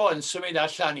Roscoe yn symud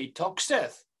allan i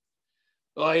Toxteth,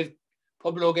 roedd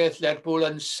poblogaeth Lerpwl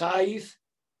yn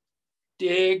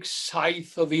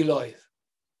 77,000.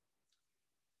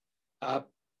 A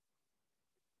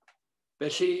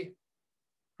felly,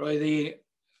 roedd hi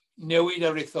newid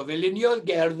arutho. Fe luniodd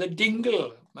gerdd y Dingle.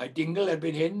 Mae Dingle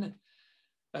erbyn hyn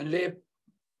yn le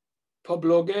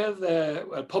poblog,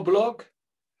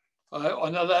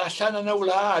 ond oedd allan yn y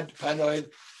wlad pan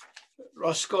oedd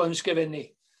Roscoe yn sgifennu.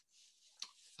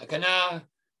 Ac yna,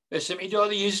 fe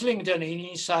symudodd i Islington yn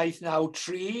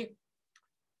 1793,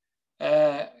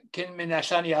 cyn mynd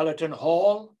allan i Allerton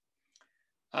Hall,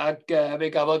 ac fe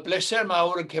gafodd bleser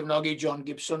mawr yn cefnogi John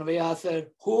Gibson. Fe ath yr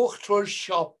hwch trwy'r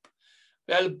siop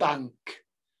fel banc.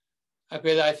 Ac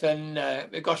fe ddaeth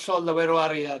fe gollodd lawer o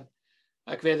arian.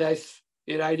 Ac fe ddaeth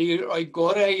i raid i roi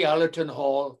gorau i Allerton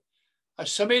Hall a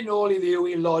symud nôl i fyw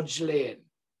i Lodge Lane.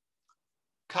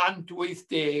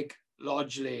 180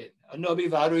 Lodge Lane. Yno bu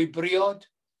farw i briod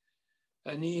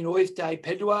yn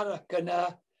 1824 ac yna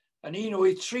yn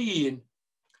 1831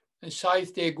 yn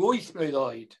 78 mlwydd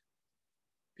oed.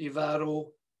 Bu farw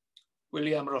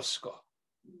William Roscoe.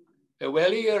 Fe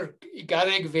weli i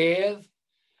garreg fedd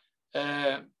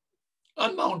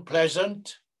yn Mount Pleasant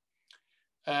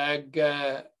ac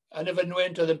yn y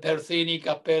fynwent oedd yn perthyn i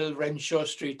gapel Renshaw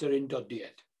Street yr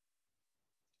Undodiad.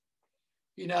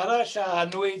 Un arall a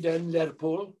anwyd yn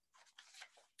Lerpwl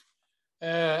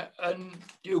yn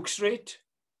Duke Street,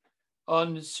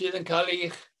 ond sydd yn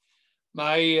cael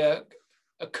mae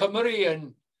y Cymru yn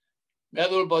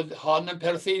meddwl bod hon yn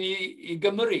perthyn i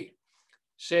Gymru,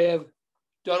 sef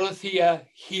Dorothea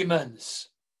Hemans,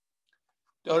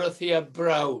 Dorothea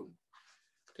Brown.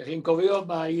 Dych chi'n cofio,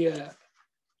 mae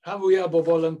rhan fwyaf o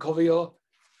bobl yn cofio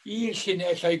un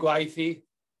llinell o'i gwaith hi,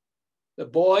 The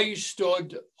Boy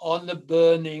Stood on the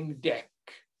Burning Deck.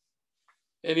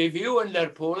 Fe fyw yn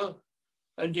Lerpwl,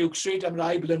 yn Duke Street am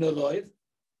rai blynyddoedd,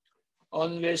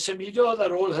 ond fe symudodd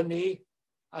ar ôl hynny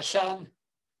allan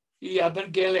i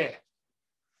Abergele.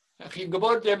 A chi'n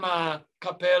gwybod lle mae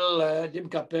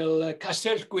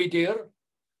Castell Gwydir,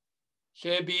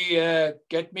 lle bu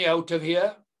Get Me Out of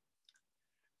Here.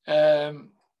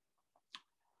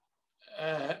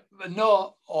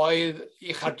 Yno oedd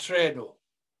i chatre nhw,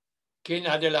 cyn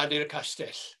adeiladu'r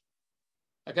castell.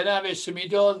 Ac yna fe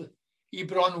symudodd i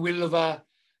Bronwylfa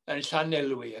yn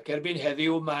Llanelwy, ac erbyn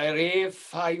heddiw mae'r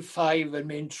E55 yn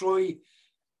mynd trwy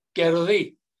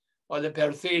gerddi oedd yn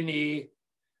perthyn i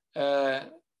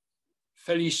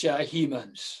Felicia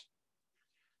Hemans.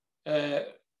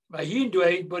 Mae hi'n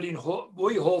dweud bod hi'n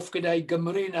fwy hoff gyda'i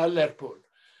Gymru na Lerpwl.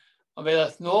 Ond fe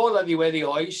ddaeth nôl a ddiwedd ei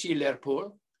oes i Lerpwl,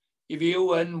 i fyw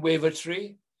yn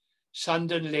Wavertree,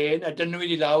 Sandon Lane, a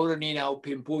dynwyd i lawr yn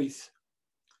 1958.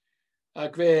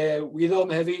 Ac fe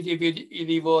wyddom hefyd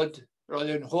iddi fod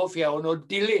roedd yn hoff iawn o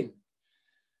dilyn.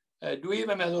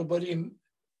 Dwi'n meddwl bod hi'n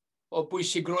o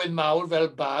bwysigrwydd mawr fel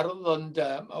bardd, ond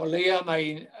o leia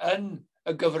mae'n yn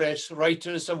y gyfres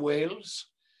Writers of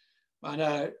Wales. Mae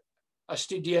yna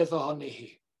astudiaeth ohoni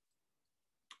hi.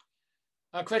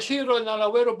 Ac felly roedd yna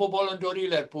lawer o bobl yn dod i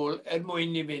Lerpwl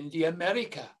mwyn i fynd i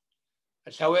America. A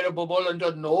llawer o bobl yn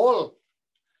dod nôl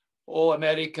o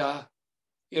America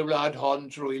i'r wlad hon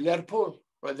drwy Lerpwl.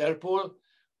 Roedd Lerpwl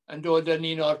yn dod yn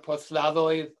un o'r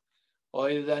porthladdoedd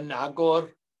oedd yn agor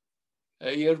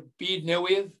i'r byd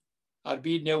newydd, a'r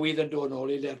byd newydd yn dod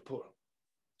nôl i Lerpwl.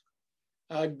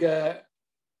 Ac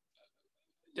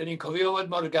dyn ni'n cofio fod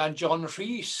Morgan John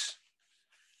Rees,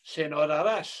 llenor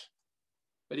arall,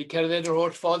 wedi cerdded yr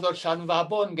holl ffordd o'r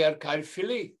Llanfabon ger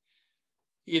Caerffili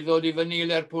i ddod i fyny i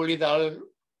Lerpwl i ddal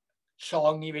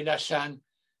llong i fynd allan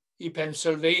i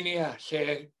Pennsylvania, lle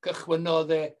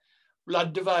cychwynodd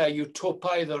wladfa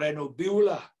Utopaidd o'r enw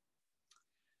Beulah.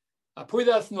 A pwy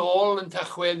ddaeth nôl yn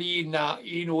Tachwedd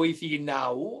 1819 o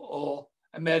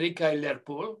America i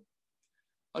Lerpwl,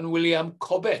 yn William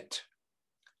Cobbett.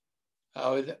 A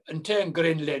oedd ynte yn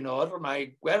Gryn Lenor, mae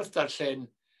gwerth darllen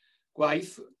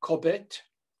gwaith Cobbett.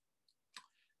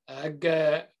 Ac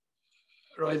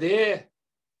roedd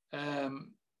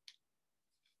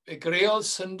greodd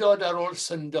syndod ar ôl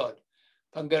syndod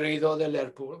pan gyrraeddodd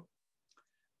Lerpwl.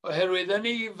 Oherwydd yn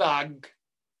ei fag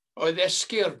oedd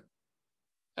esgyrn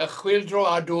y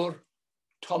chwyldroadwr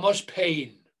Thomas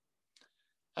Paine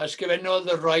a ysgrifennodd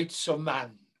The Rights of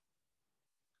Man.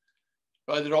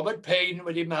 Roedd Robert Paine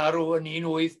wedi marw yn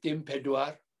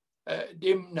 1894,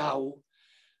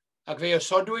 ac fe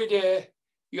osodwyd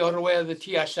i orwedd y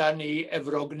tu allan i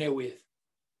Efrog Newydd.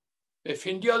 Fe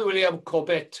ffindiodd William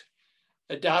Cobbett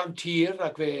y darn tir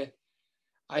ac fe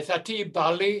aeth ati i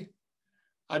balu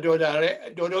a dod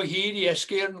o hyd i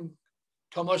esgyrn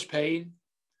Thomas Paine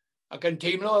ac yn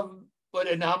teimlo bod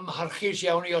yn amharchus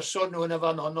iawn i osod nhw yn y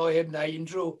fan honno heb na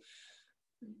unrhyw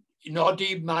nodi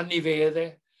man i fe dde.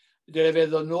 Dyle fe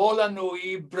ddod nôl â nhw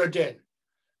i Bryden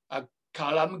a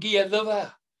cael amgueddfa fe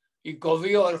i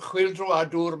gofio yr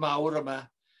chwyldroadwr mawr yma.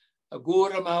 Y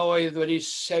gŵr yma oedd wedi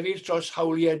sefyll dros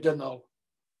hawliau dynol.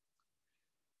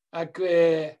 Ac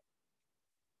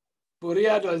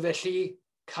bwriad oedd felly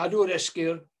cadw'r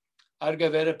esgyrn ar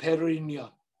gyfer y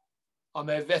Perwynion.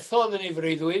 Ond fe fethodd yn ei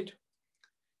freuddwyd,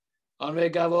 ond fe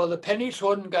gafodd y pennill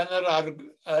hwn gan yr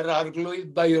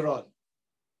arglwydd Byron.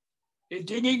 In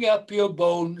digging up your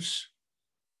bones,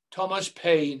 Thomas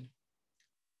Paine,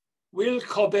 Will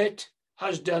Cobbett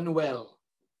has done well.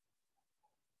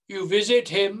 You visit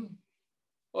him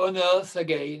on earth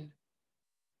again,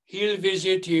 he'll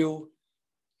visit you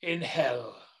in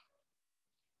hell.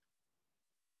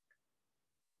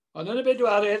 Ond yn y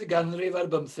 14th ganrif ar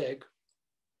 15,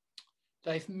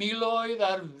 daeth miloedd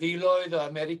ar filoedd o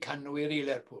Americanwyr i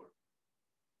Lerpwl.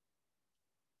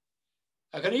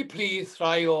 Ac yn ei plith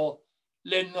rhai o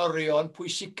Llenorion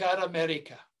pwysica'r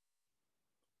America.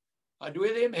 A dwi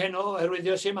ddim heno, oherwydd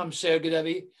does dim amser gyda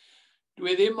fi,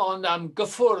 dwi ddim ond am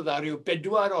gyffwrdd ar ryw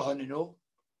 4 ohonyn nhw,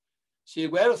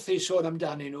 sydd werth i sôn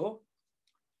amdanyn nhw.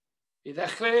 I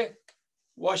ddechrau,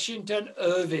 Washington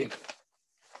Irving.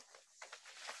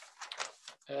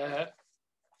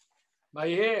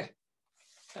 Mae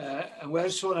yn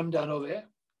werth sôn amdano fe.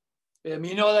 Fe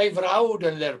ymunodd ei frawd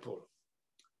yn Lerpwl.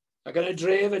 Ac yn y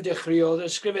dref y dechreuodd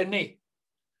ysgrifennu.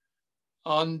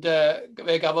 Ond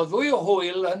fe gafodd fwy o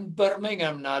hwyl yn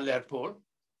Birmingham na Lerpwl.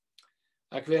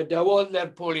 Ac fe dawodd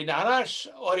Lerpwl un arall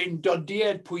o'r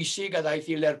undodiad pwysig a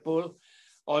ddaeth i Lerpwl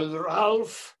oedd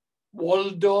Ralph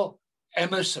Waldo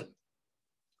Emerson.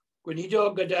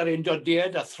 Gweinidog gyda'r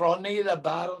undodiad a thronydd a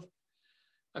bardd.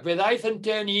 Ac fe ddaeth yn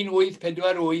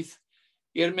 1848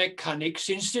 i'r Mechanics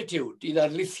Institute i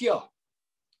ddarlithio.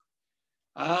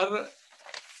 Ar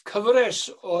cyfres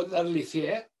o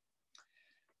ddarlithiau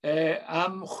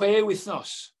am 6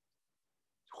 wythnos.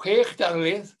 6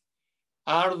 darlith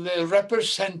ar The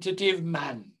Representative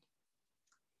Man.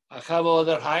 A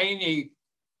chafodd yr rhain i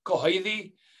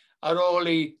gyhoeddi ar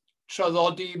ôl i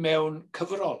traddodi mewn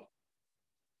cyfrol.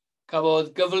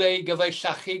 Cafodd gyfle i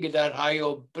gyfaillachu gyda rhai o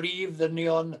brif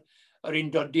ddynion yr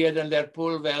undodiad yn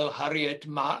Lerpwl fel Harriet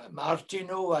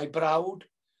Martineau a'i brawd,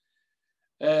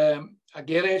 ac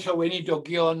eraill o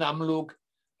weinidogion amlwg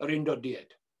yr undodiad.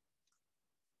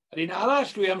 Yr un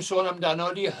arall dwi am sôn amdano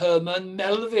di Herman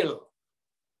Melville.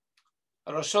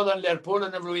 Arosodd yn Lerpwl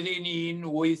yn y flwyddyn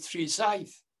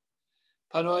 1837,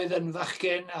 pan oedd yn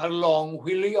fachgen ar long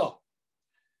hwylio.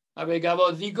 A fe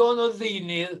gafodd ddigon o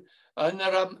ddeunydd yn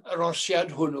yr arosiad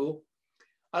hwnnw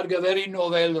ar gyfer ei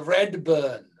nofel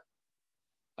Redburn,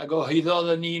 a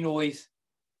gyhoeddodd yn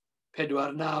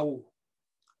 1849.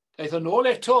 Daeth yn ôl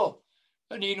eto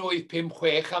yn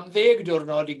 1856 am 10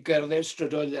 diwrnod i gerdded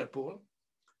Strydoedd Lerpwl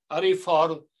ar ei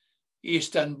ffordd i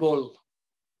Istanbul.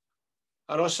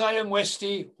 Arosai yng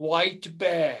ngwesty White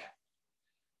Bear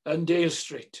yn Dale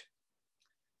Street,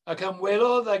 ac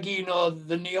ymwelodd ag un o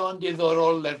ddynion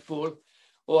diddorol Lerpwl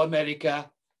o America,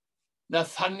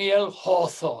 Nathaniel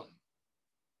Hawthorne.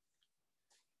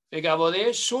 Fe gafodd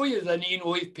swydd yn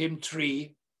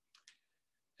 1853,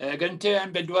 gyntaf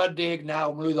yn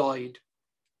 49 mlwydd oed,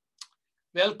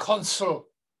 fel consul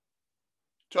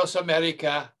dros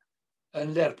America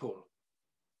yn Lerpwl.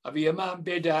 A fi yma am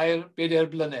 4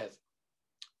 blynedd.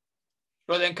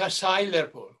 Roedd e'n casau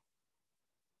Lerpwl.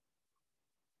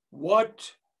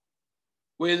 What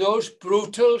were those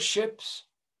brutal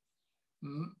ships?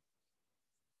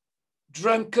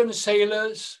 Drunken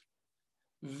sailors,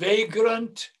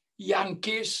 vagrant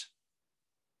Yankees,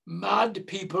 mad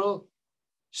people,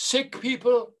 sick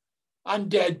people, and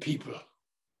dead people.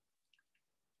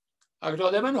 Ac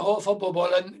roedd ddim yn hoff o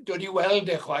bobl yn dod i weld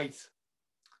e chwaith.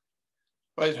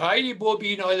 Roedd rhaid i bob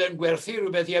un oedd yn gwerthu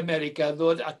rhywbeth i America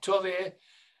ddod ato fe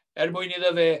mwyn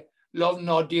iddo fe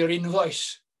lofnodi'r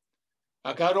invoice.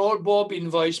 Ac ar ôl bob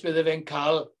invoice bydde fe'n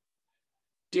cael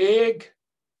 10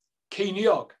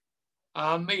 ceiniog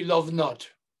am ei lofnod.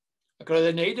 Ac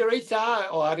roedd e'n neud yr eitha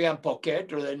o arian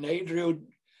poced, roedd e'n neud rhyw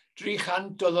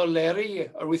 300 o ddoleri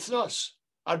yr wythnos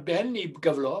ar ben i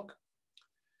gyflog.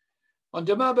 Ond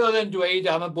dyma be oedd e'n dweud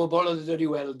am y bobl oedd wedi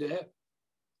weld e.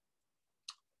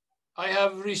 I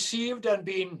have received and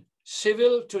been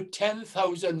civil to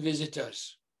 10,000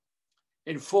 visitors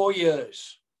in 4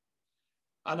 years,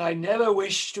 and I never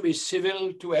wish to be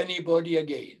civil to anybody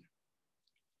again.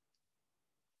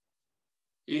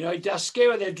 i roi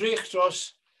dasgau oedd edrych dros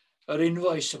yr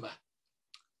invoice yma.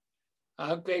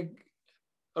 Ac fe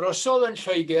rosodd yn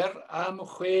Lloegr am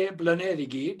 6 blynedd I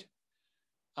gyd,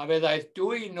 a fe ddaeth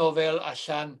 2 nofel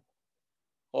allan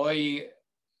o'i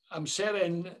amser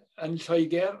yn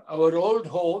Lloegr, Our Old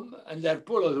Home yn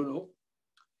Lerpwl oedd hwnnw,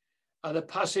 a The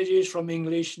Passages from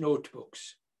English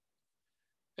Notebooks.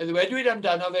 Fe ddwedwyd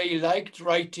amdano fe, he liked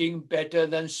writing better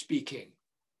than speaking.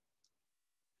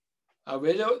 A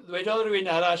ddwedodd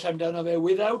rhywun arall amdano fe,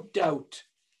 without doubt,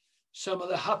 some of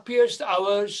the happiest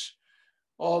hours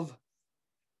of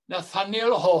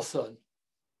Nathaniel Hawthorne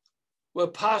were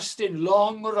passed in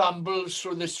long rambles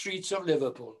through the streets of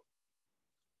Liverpool.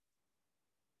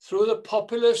 Through the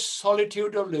populous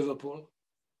solitude of Liverpool,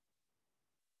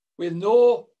 with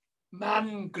no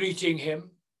man greeting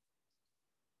him,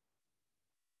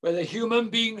 where the human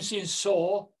beings he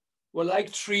saw were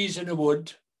like trees in a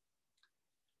wood,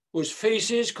 whose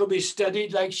faces could be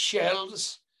studied like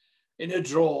shells in a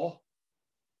drawer,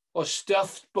 or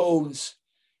stuffed bones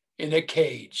in a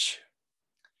cage.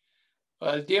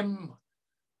 Wel, dim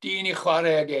dyn I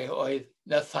chwarae ag oedd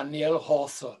Nathaniel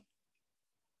Hawthorne.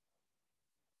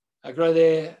 Ac roedd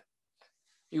I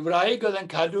wraig oedd yn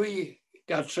cadw I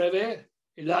gartre fe,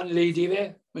 I landlady fe,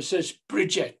 Mrs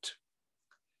Bridget.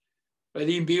 Roedd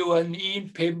hi'n byw yn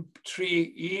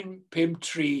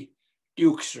 153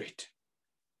 Duke Street.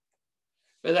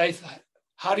 Fe ddaeth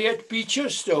Harriet Beecher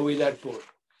Stowe I Lerpwl,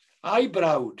 a'i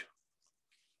brawd,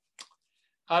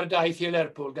 ar daith I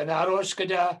Lerpwl, gan aros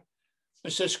gyda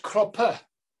Mrs Cropper,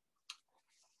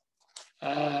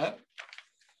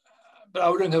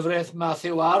 brawd yng nghyfraith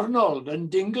Matthew Arnold yn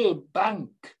Dingle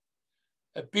Bank,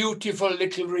 a beautiful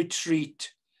little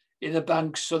retreat in the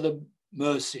banks of the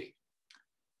Mersey.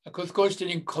 Ac wrth gwrs, dyn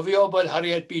ni'n cofio bod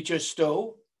Harriet Beecher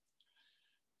Stowe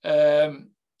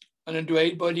yn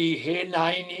dweud bod I hen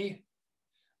nain I,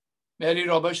 Mary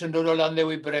Roberts, yn dod o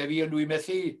Landdewi Brefi, ond dwi'n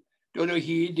methu dod o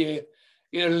hyd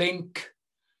i'r link.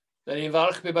 Da ni'n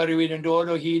falch pe mae rhywun yn dod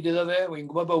o hyd iddo fe. Wy'n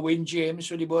gwybod bod Wyn James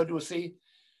wedi bod wrthi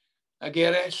ac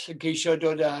eraill yn ceisio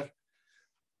dod ar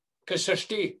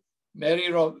cysylltu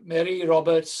Mary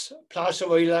Roberts, Plas o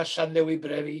Foela, Llanddewi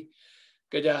Brefi,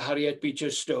 gyda Harriet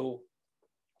Beecher Stowe.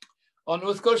 Ond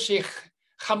wrth gwrs i'ch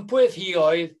champwydd hi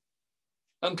oedd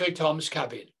Uncle Tom's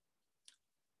Cabin.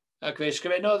 Ac fe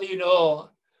ysgrifennodd un o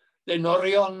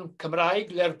Llenorion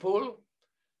Cymraeg, Lerpwl,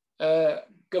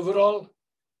 gyfrol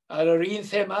ar yr un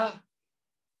thema,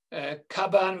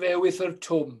 Caban fe wyth'r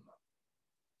Twm,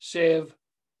 sef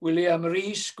William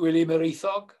Rees, Gwilym yr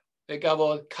Eithog, fe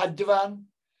gafodd Cadfan,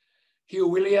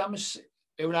 Hugh Williams,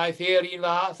 fe wnaeth un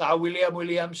fath, a William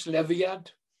Williams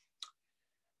lefiad.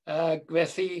 Ac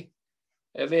felly,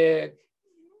 fe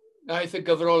wnaeth y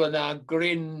gyfrol yna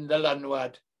gryn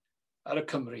ddylanwad ar y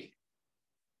Cymru.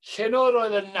 Llenor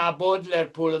oedd yn nabod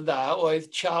Lerpwl yn dda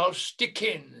oedd Charles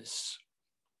Dickens.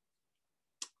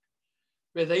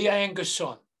 Fe ddeiau yn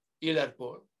gyson I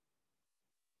Lerpwl.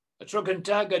 Y tro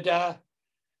cyntaf gyda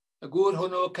y gŵr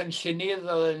hwnnw cynllunydd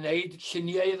oedd yn gwneud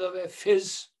lluniau iddo fe, Fizz,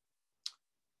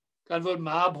 gan fod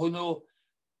mab hwnnw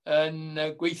yn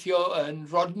gweithio yn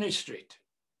Rodney Street.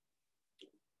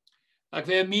 Ac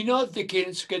fe ymunodd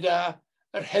Dickens gyda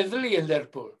yr heddlu yn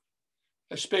Lerpwl,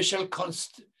 y Special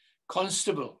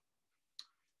Constable,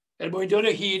 mwyn dod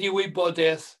o hyd I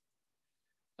wybodaeth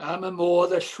am y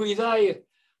modd y llwyddau y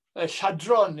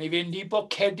lladron I fynd I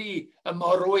bocedi y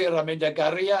morwyr a mynd ag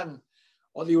arian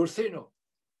oddi wrthyn nhw.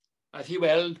 A thi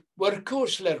weld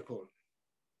wyrcws Lerpwl.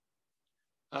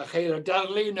 A cheir y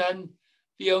darlun yn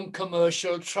The Young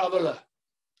Commercial Traveller,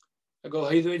 a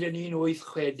gyhoeddwyd yn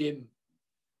 1860.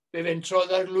 Fe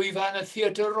fentrodd ar lwyfan y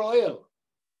Theatr Royal,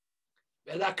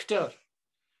 fel actor,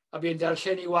 a bu'n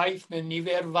darllen I waith mewn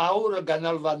nifer fawr o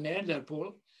ganolfannau yn Lerpwl,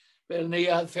 fel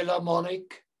Neuadd Philharmonic,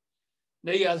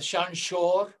 Neuadd Sian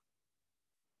Shore,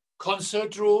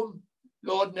 Concert Room,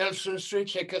 Lord Nelson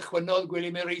Street, lle cychwynodd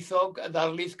Gwilym yr Eithog a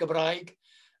Darlith Gymraeg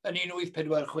yn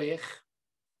 1846,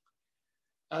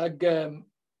 ac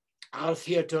ar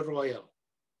Theatr Royal.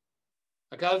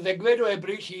 Ac ar 10 o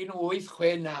Ebrill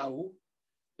 1869,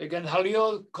 fe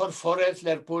gynhaliodd Corfforaeth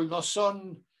Lerpwl noson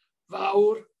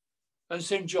fawr yn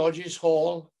St George's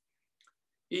Hall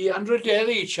I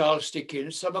anrhyddeddu Charles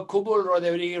Dickens am y cwbl roedd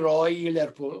wedi roi I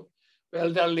Lerpwl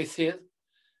fel darlithydd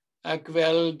ac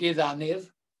fel diddanydd.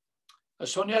 Y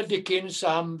soniad Dickens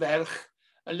am ferch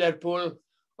yn Lerpwl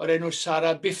o'r enw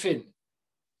Sarah Biffin,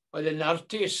 oedd yn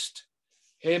artist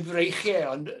heb reichau,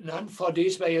 ond yn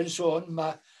anffodus mae yn sôn,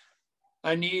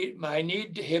 mae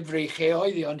nid heb reichau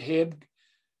oedd hi, ond heb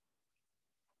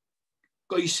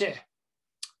goesau.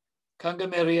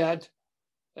 Cangymeriad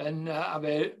a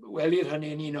fe welir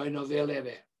hynny'n un o'i nofelau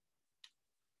fe.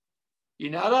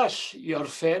 Un arall i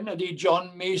orffen ydy John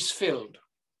Masefield.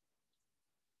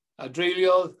 A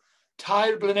dreuliodd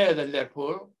 3 blynedd yn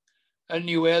Lerpwl yn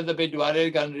niwedd y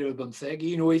 40 ganrif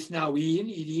 1891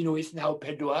 i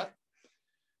 1894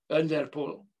 yn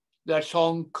Lerpwl. Dda'r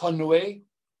llong Conway.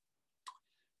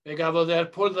 Fe gafodd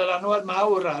Lerpwl ddylanwad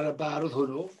mawr ar y bardd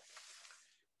hwnnw.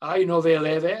 A'i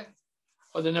nofelau fe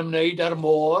oedd yn ymwneud â'r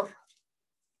môr,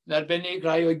 yn arbennig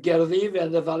rai o'i gerddi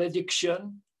fel The Valediction,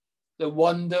 The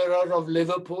Wanderer of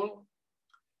Liverpool,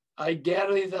 a'i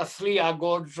gerdd ddathlu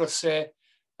agor drysau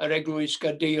yr eglwys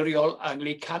gadeiriol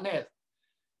Anglicanedd.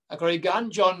 Ac roedd gan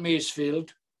John Masefield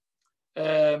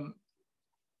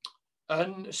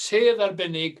yn sedd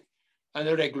arbennig yn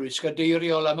yr eglwys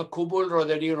gadeiriol am y cwbl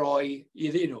roedd wedi rhoi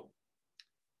iddyn nhw.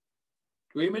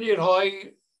 Dwi'n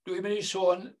mynd i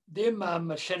sôn ddim am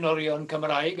y Llenorion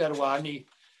Cymraeg ar wan i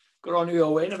Gronwy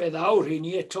Owen, a fe ddawr rhywun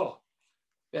eto,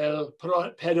 fel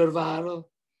Pedr Fardd,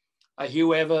 a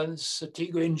Hugh Evans, a T.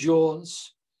 Gwyn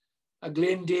Jones, a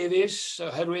Glyn Davies,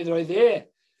 oherwydd roedd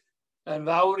yn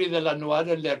fawr i ddylanwad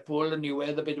yn Lerpwl yn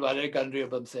niwedd y 40 ganrif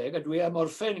 15, a dwi am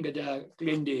orffen gyda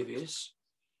Glyn Davies,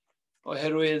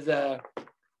 oherwydd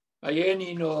mae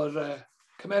un o'r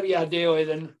cymeriadau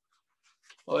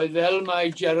oedd fel mae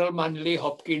Gerald Manley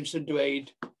Hopkins yn dweud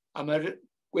am yr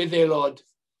Gwyddelod,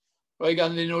 roedd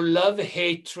ganddyn nhw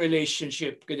love-hate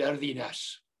relationship gyda'r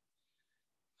ddinas.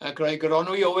 Ac roedd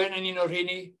Gronwy Owen yn un o'r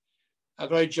rheini, ac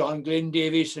roedd John Glyn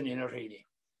Davies yn un o'r rheini.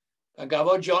 A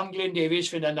gafodd John Glyn Davies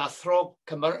fynd yn athro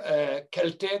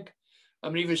Celteg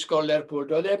ym Mhrifysgol Lerpwl.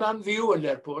 Doedd am fyw yn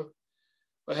Lerpwl,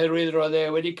 oherwydd roedd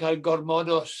wedi cael gormod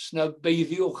o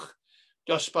snabbeiddiwch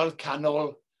dosbarth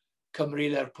canol Cymru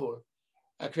Lerpwl,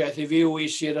 ac fe aeth i fyw i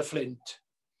Sir y Fflint.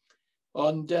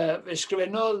 Ond fe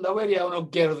sgrifennodd lawer iawn o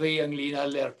gerddi ynglyn â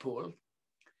Lerpwl,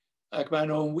 ac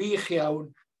maen nhw'n wych iawn,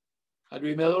 a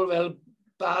dwi'n meddwl fel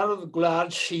bardd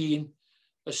gwlad llun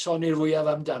y sonir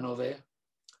fwyaf amdano fe.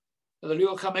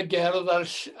 Meddyliwch am y gerdd ar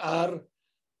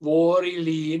fôr i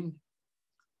lun,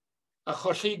 a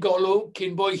cholli golwg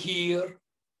cyn boi hir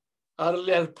ar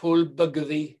Lerpwl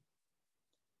bygddi.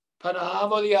 Pan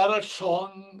afodd i ar y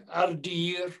llong a'r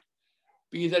dir,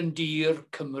 bydd yn dir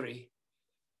Cymru.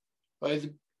 Roedd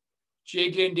J.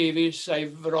 Glyn Davies a'i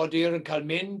frodyr yn cael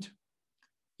mynd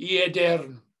i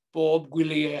Edern bob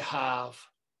gwyliau haf.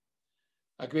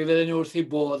 Ac fe fydden nhw wrth i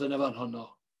bodd yn y fan honno.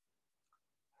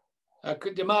 Ac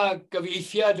dyma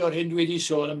gyfeithiad o'r hyn dwi wedi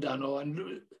sôn amdano, and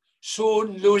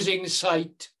soon losing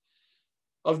sight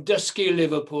of dusky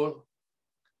Liverpool.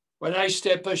 When I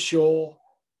step ashore,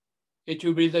 it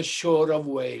will be the shore of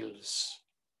Wales.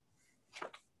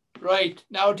 Right,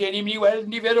 nawr dyn ni'n mynd i weld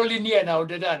nifer o luniau nawr,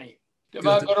 dyda ni.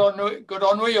 Dyma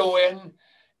Gronwy Owen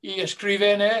i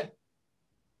ysgrifennau.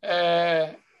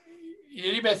 I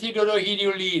wedi methu dod o hyd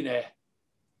i'w lunau.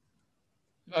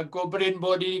 Mae gobryn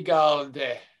bod i gael,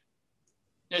 de.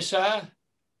 Nesa.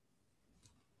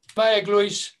 Mae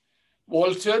eglwys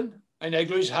Walton, mae'n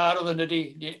eglwys hardd yn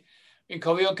ydy. Mi'n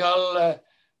cofio cael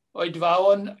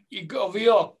oedfawon i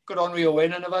gofio Gronwy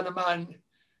Owen yn y fan yma yn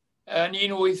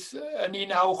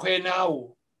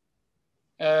 1969.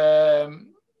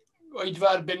 Oedfa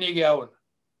arbennig iawn.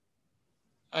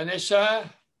 A nesa,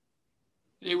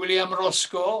 ni William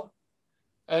Roscoe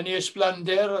yn ei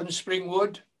ysblander yn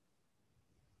Springwood,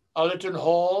 Allerton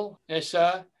Hall.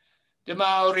 Nesa,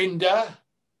 dyma Orinda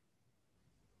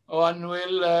o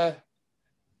Anwyl,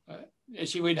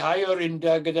 nes i wynhau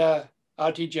Orinda gyda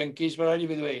R.T. Jenkins, mae'n rhaid i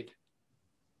fi ddweud.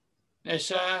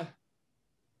 Nesa,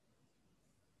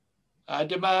 a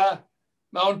dyma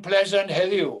Mount Pleasant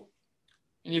heddiw.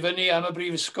 Yn i fyny am y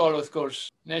brifysgol, wrth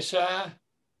gwrs. Nesa,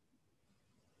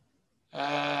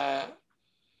 a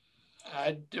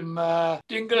dyma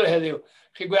Dingle heddiw.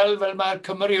 Chi'n gweld fel mae'r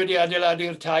Cymru wedi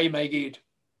adeiladu'r tai mae i gyd.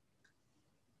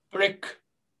 Bric,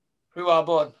 Rhyw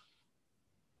Afon.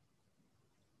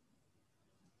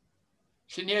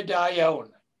 Lluniau da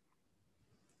iawn.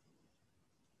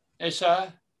 Nesa,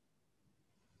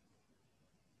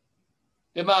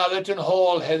 dyma Allerton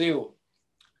Hall heddiw.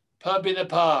 Pub in the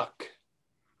Park.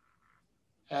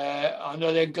 Ond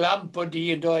oedd e'n glamp o di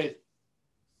yn doedd.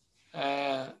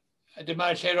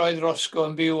 Dyma lle roedd Roscoe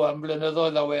yn byw am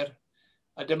blynyddoedd lawer.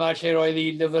 A dyma lle roedd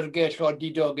i lyfrgell o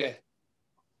didogau.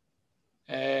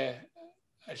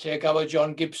 Lle gafodd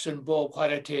John Gibson bob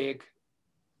chwarae teg.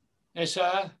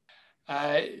 Nesa,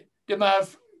 dyma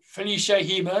Felicia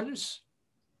Hemans.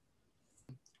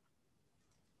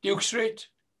 Duke Street.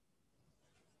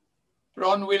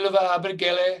 Bron Wilfa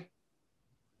Abergele.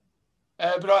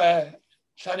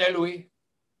 Llanelwy,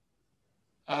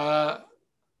 a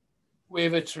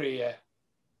Wavertree,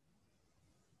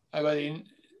 Ac oedd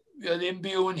ddim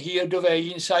byw'n hir do fe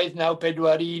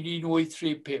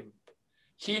 1794-1835.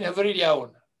 Llun hyfryd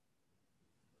iawn.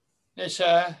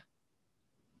 Nesa,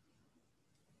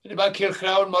 dyma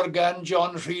Cylchgrawn Morgan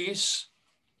John Rees.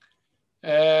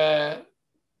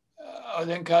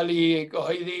 Oedd yn cael ei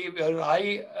gyhoeddi, rai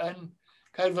yn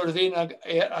Caerfyrddin ac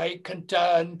rai cynta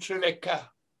yn Trefeca.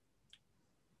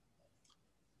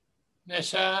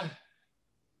 Nesa,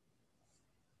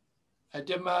 a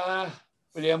dyma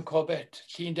William Cobbett,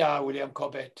 llun da William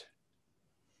Cobbett.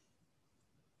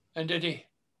 Yn dydi?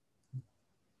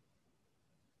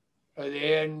 Roedd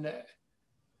e'n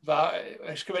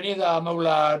ysgrifennu dda am y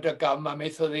wlad ac am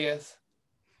amaethyddiaeth.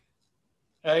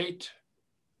 Reit?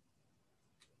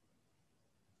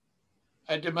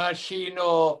 A dyma llun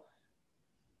o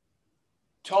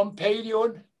Tom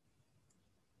Peiliwn.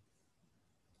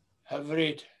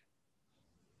 Hyfryd.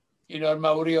 Un o'r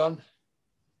mawrion.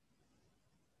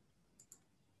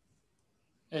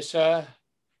 Nesa.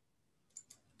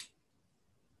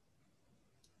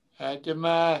 A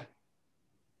dyma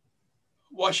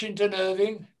Washington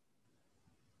Irving.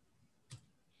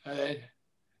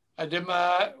 A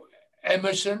dyma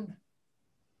Emerson.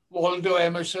 Waldo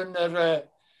Emerson, yr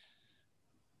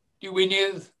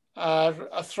diwynydd a'r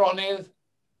athronydd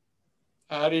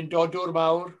a'r undodwr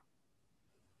mawr.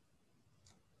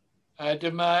 A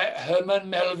dyma Herman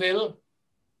Melville.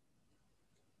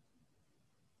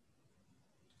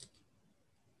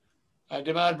 A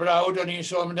dyma'r brawd o'n i'n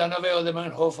sôn amdano fe, oedd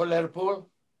yn hoff o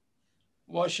Lerpwl.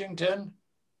 Washington.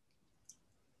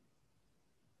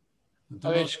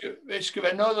 A fe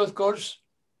ysgrifennodd wrth gwrs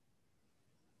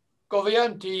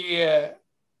gofiant i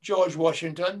George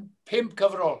Washington 5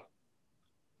 cyfrol.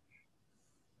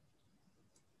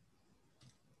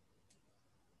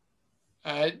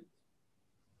 A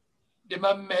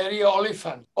dyma Mary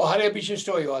Oliphant. O, hareb eisiau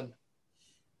stoi o'n.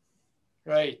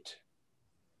 Right.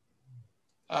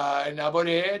 A nabod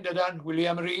dydan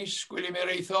William Rees, Gwilym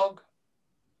Ereithog.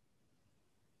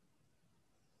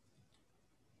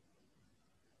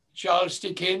 Charles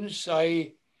Dickens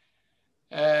a'i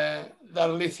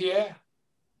ddarlithiau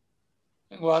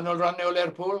yn gwahanol rannau o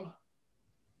Lerpwl.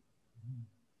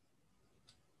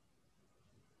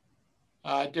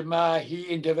 A dyma hi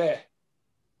yn dyfe.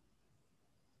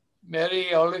 Mary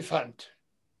Oliphant.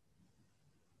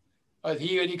 Oedd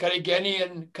hi wedi cael ei geni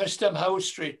yn Custom House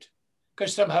Street.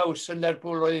 Custom House yn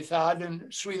Lerpwl, oedd ei thad yn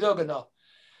swyddog yno.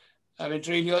 A fe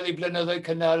dreuliodd ei blynyddoedd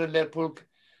cynnar yn Lerpwl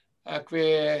ac fe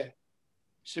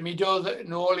symudodd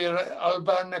nôl i'r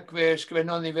Alban ac fe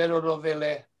ysgrifennodd nifer o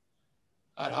nofelau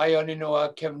a rhai o'n nhw a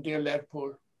cefndir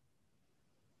Lerpwl.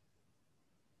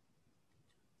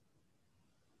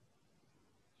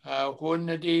 A hwn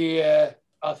ydy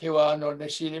Matthew Arnold,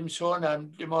 nes i ddim sôn am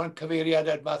dim ond cyfeiriad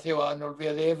at Matthew Arnold, fe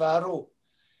oedd farw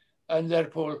yn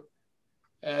Lerpwl.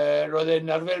 Roedd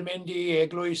e'n arfer mynd i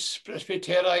eglwys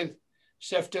Presbyteraidd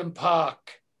Sefton Park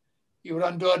i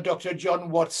wrando a Dr John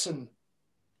Watson.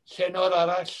 Llenor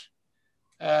arall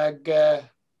ag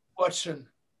Watson.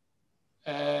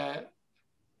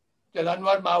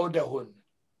 Dylanwad mawr dy hwn.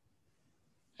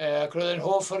 Ac roedd e'n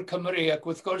hoff o'r Cymru ac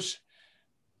wrth gwrs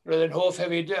roedd e'n hoff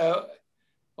hefyd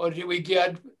o'r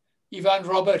diwygiad Ifan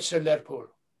Roberts yn Lerpwl.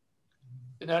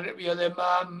 Fi oedd e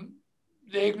mam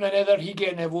 10 mlynedd ar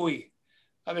hugain neu fwy.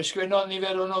 A fe sgwennodd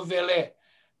nifer o nofelau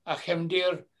a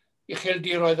chefndir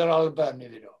ucheldiroedd yr Alban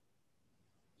iddyn nhw.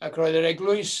 Ac roedd yr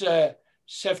eglwys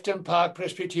Sefton Park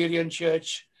Presbyterian Church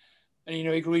yn un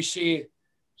o eglwysi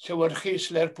llywyrchus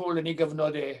Lerpwl yn ei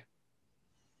gyfnod e.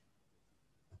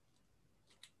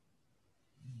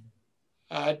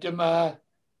 A dyma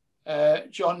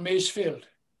John Masefield.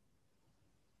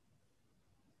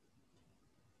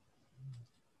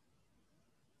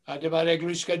 A dyma'r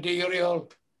eglwys gadeiriol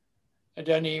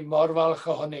yda ni mor falch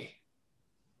ohoni.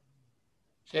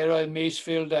 Lle roedd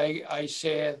Masefield a'i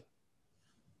sedd.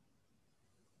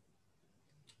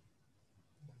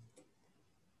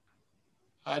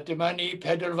 A dyma ni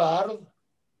Pedrfardd.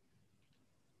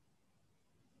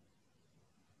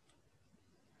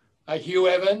 A Hugh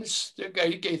Evans,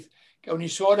 gawn ni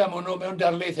sôn am hwnnw mewn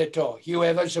darlith eto. Hugh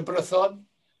Evans y Brython,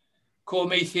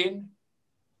 Co-Meithrin.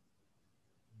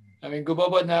 A fi'n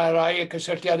gwybod bod yna rai y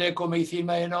cysylltiadau Co-Meithrin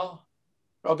mae yno.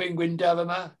 Robin Gwyndaf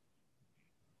yma.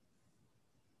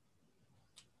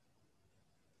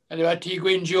 A dyma T.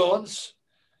 Gwyn Jones.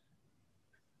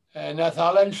 Nath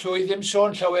Alan Llwyd ddim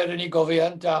sôn llawer yn ei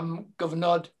gofiant am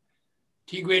gyfnod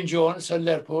T. Gwyn Jones yn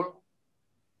Lerpwl.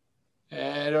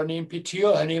 Ro'n ni'n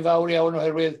pitio hynny fawr iawn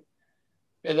oherwydd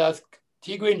fe ddaeth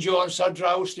T. Gwyn Jones ar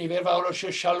draws nifer fawr o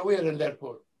sialwyr yn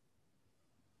Lerpwl.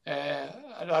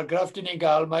 Yr argraff dyn ni'n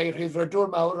gael, mae rhyddfrydwr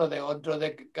mawr oedd e, ond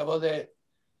gafodd e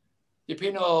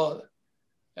dipyn o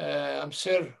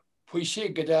amser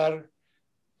pwysig gyda'r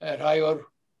rhai o'r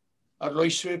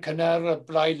arloeswyr cynnar y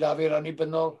blaid lafur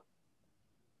annibynnol.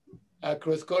 Ac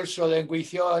wrth gwrs, oedd e'n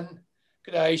gweithio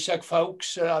gyda Isaac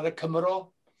Fawkes ar y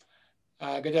Cymro,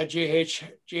 a gyda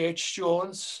J.H.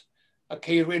 Jones a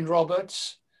Ceirwyn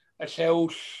Roberts, y llew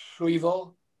llwyfo.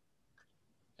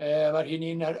 Mae'r hyn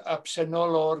un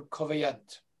absennol o'r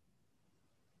cofeiant.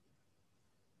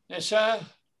 Nesa,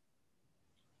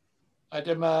 a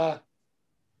dyma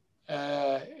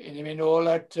i ni'n mynd ôl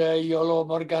at Iolo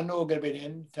Morgano gerbyn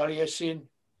hyn, Taliesin,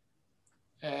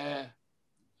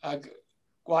 ag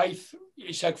gwaith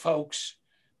Isaac Fawkes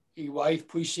i waith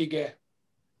pwysigau,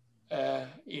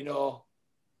 un o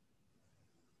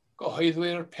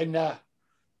gyhoeddwyr penna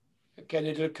y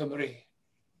Genedl Cymru.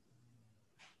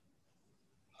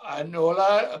 A nôl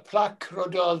y plac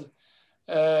rododd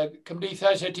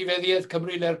Cymdeithas Etifeddiaeth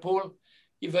Cymru Lerpwl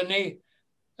i fyny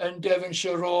yn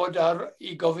Devonshire Road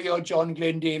i gofio John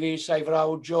Glyn Davies a'i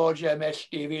frawd George M.L.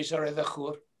 Davies ar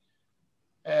eddychwr.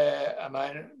 A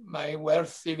mae'n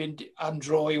werth i fynd am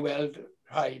dro i weld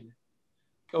rhain.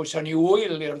 Gawson ni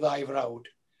wyl i'r ddau frawd,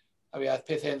 a fe ath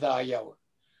pethau'n dda iawn.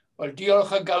 Wel,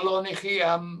 diolch o galon i chi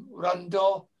am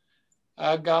wrando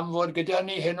ac am fod gyda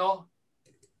ni heno.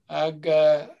 Ac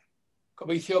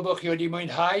gobeithio bod chi wedi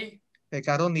mwynhau.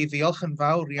 Garwn ni ddiolch yn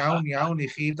fawr iawn i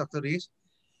chi, Dr Rees.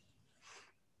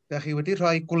 Da chi wedi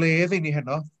rhoi gwledd i ni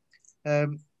heno.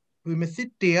 Dwi'n methu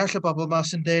deall y bobl yma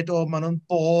sy'n dweud, maen nhw'n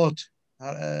bod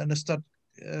yn ystod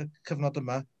cyfnod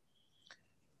yma.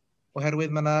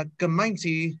 Oherwydd mae yna gymaint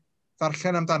i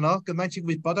ddarllen amdano, gymaint i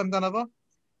wybod amdano fo.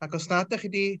 Ac os nad ydych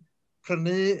chi wedi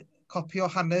prynu copi o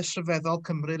hanes rhyfeddol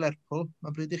Cymru Lerpwl,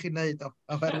 mae'n bryd i chi wneud o.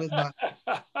 Oherwydd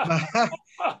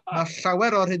mae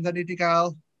llawer o'r hyn da ni wedi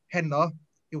cael heno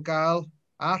i'w gael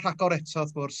a rhagor eto,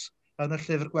 wrth gwrs, yn y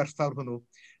llyfr gwerthfawr hwnnw.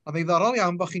 A mae'n ddiddorol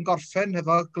iawn bod chi'n gorffen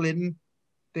hefo Glyn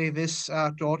Davies a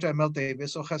George M.L.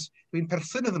 Davies, achos dwi'n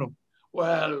perthyn iddyn nhw.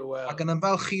 Wel. Ac yn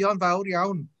ymfalchio'n fawr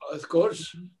iawn. Wrth gwrs.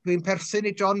 Dwi'n perthyn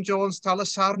i John Jones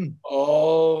Talysarn.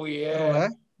 Ie.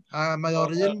 A mae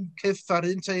o'r un cyff a'r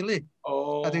un teulu.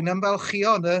 A dwi'n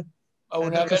ymfalchio yn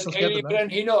y cysylltiad yna.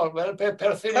 Brenhinol, fel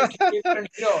perthyn i'r teulu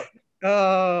Brenhinol.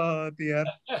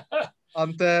 Diar.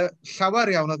 Ond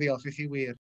llawer iawn o ddiolch i chi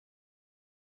wir.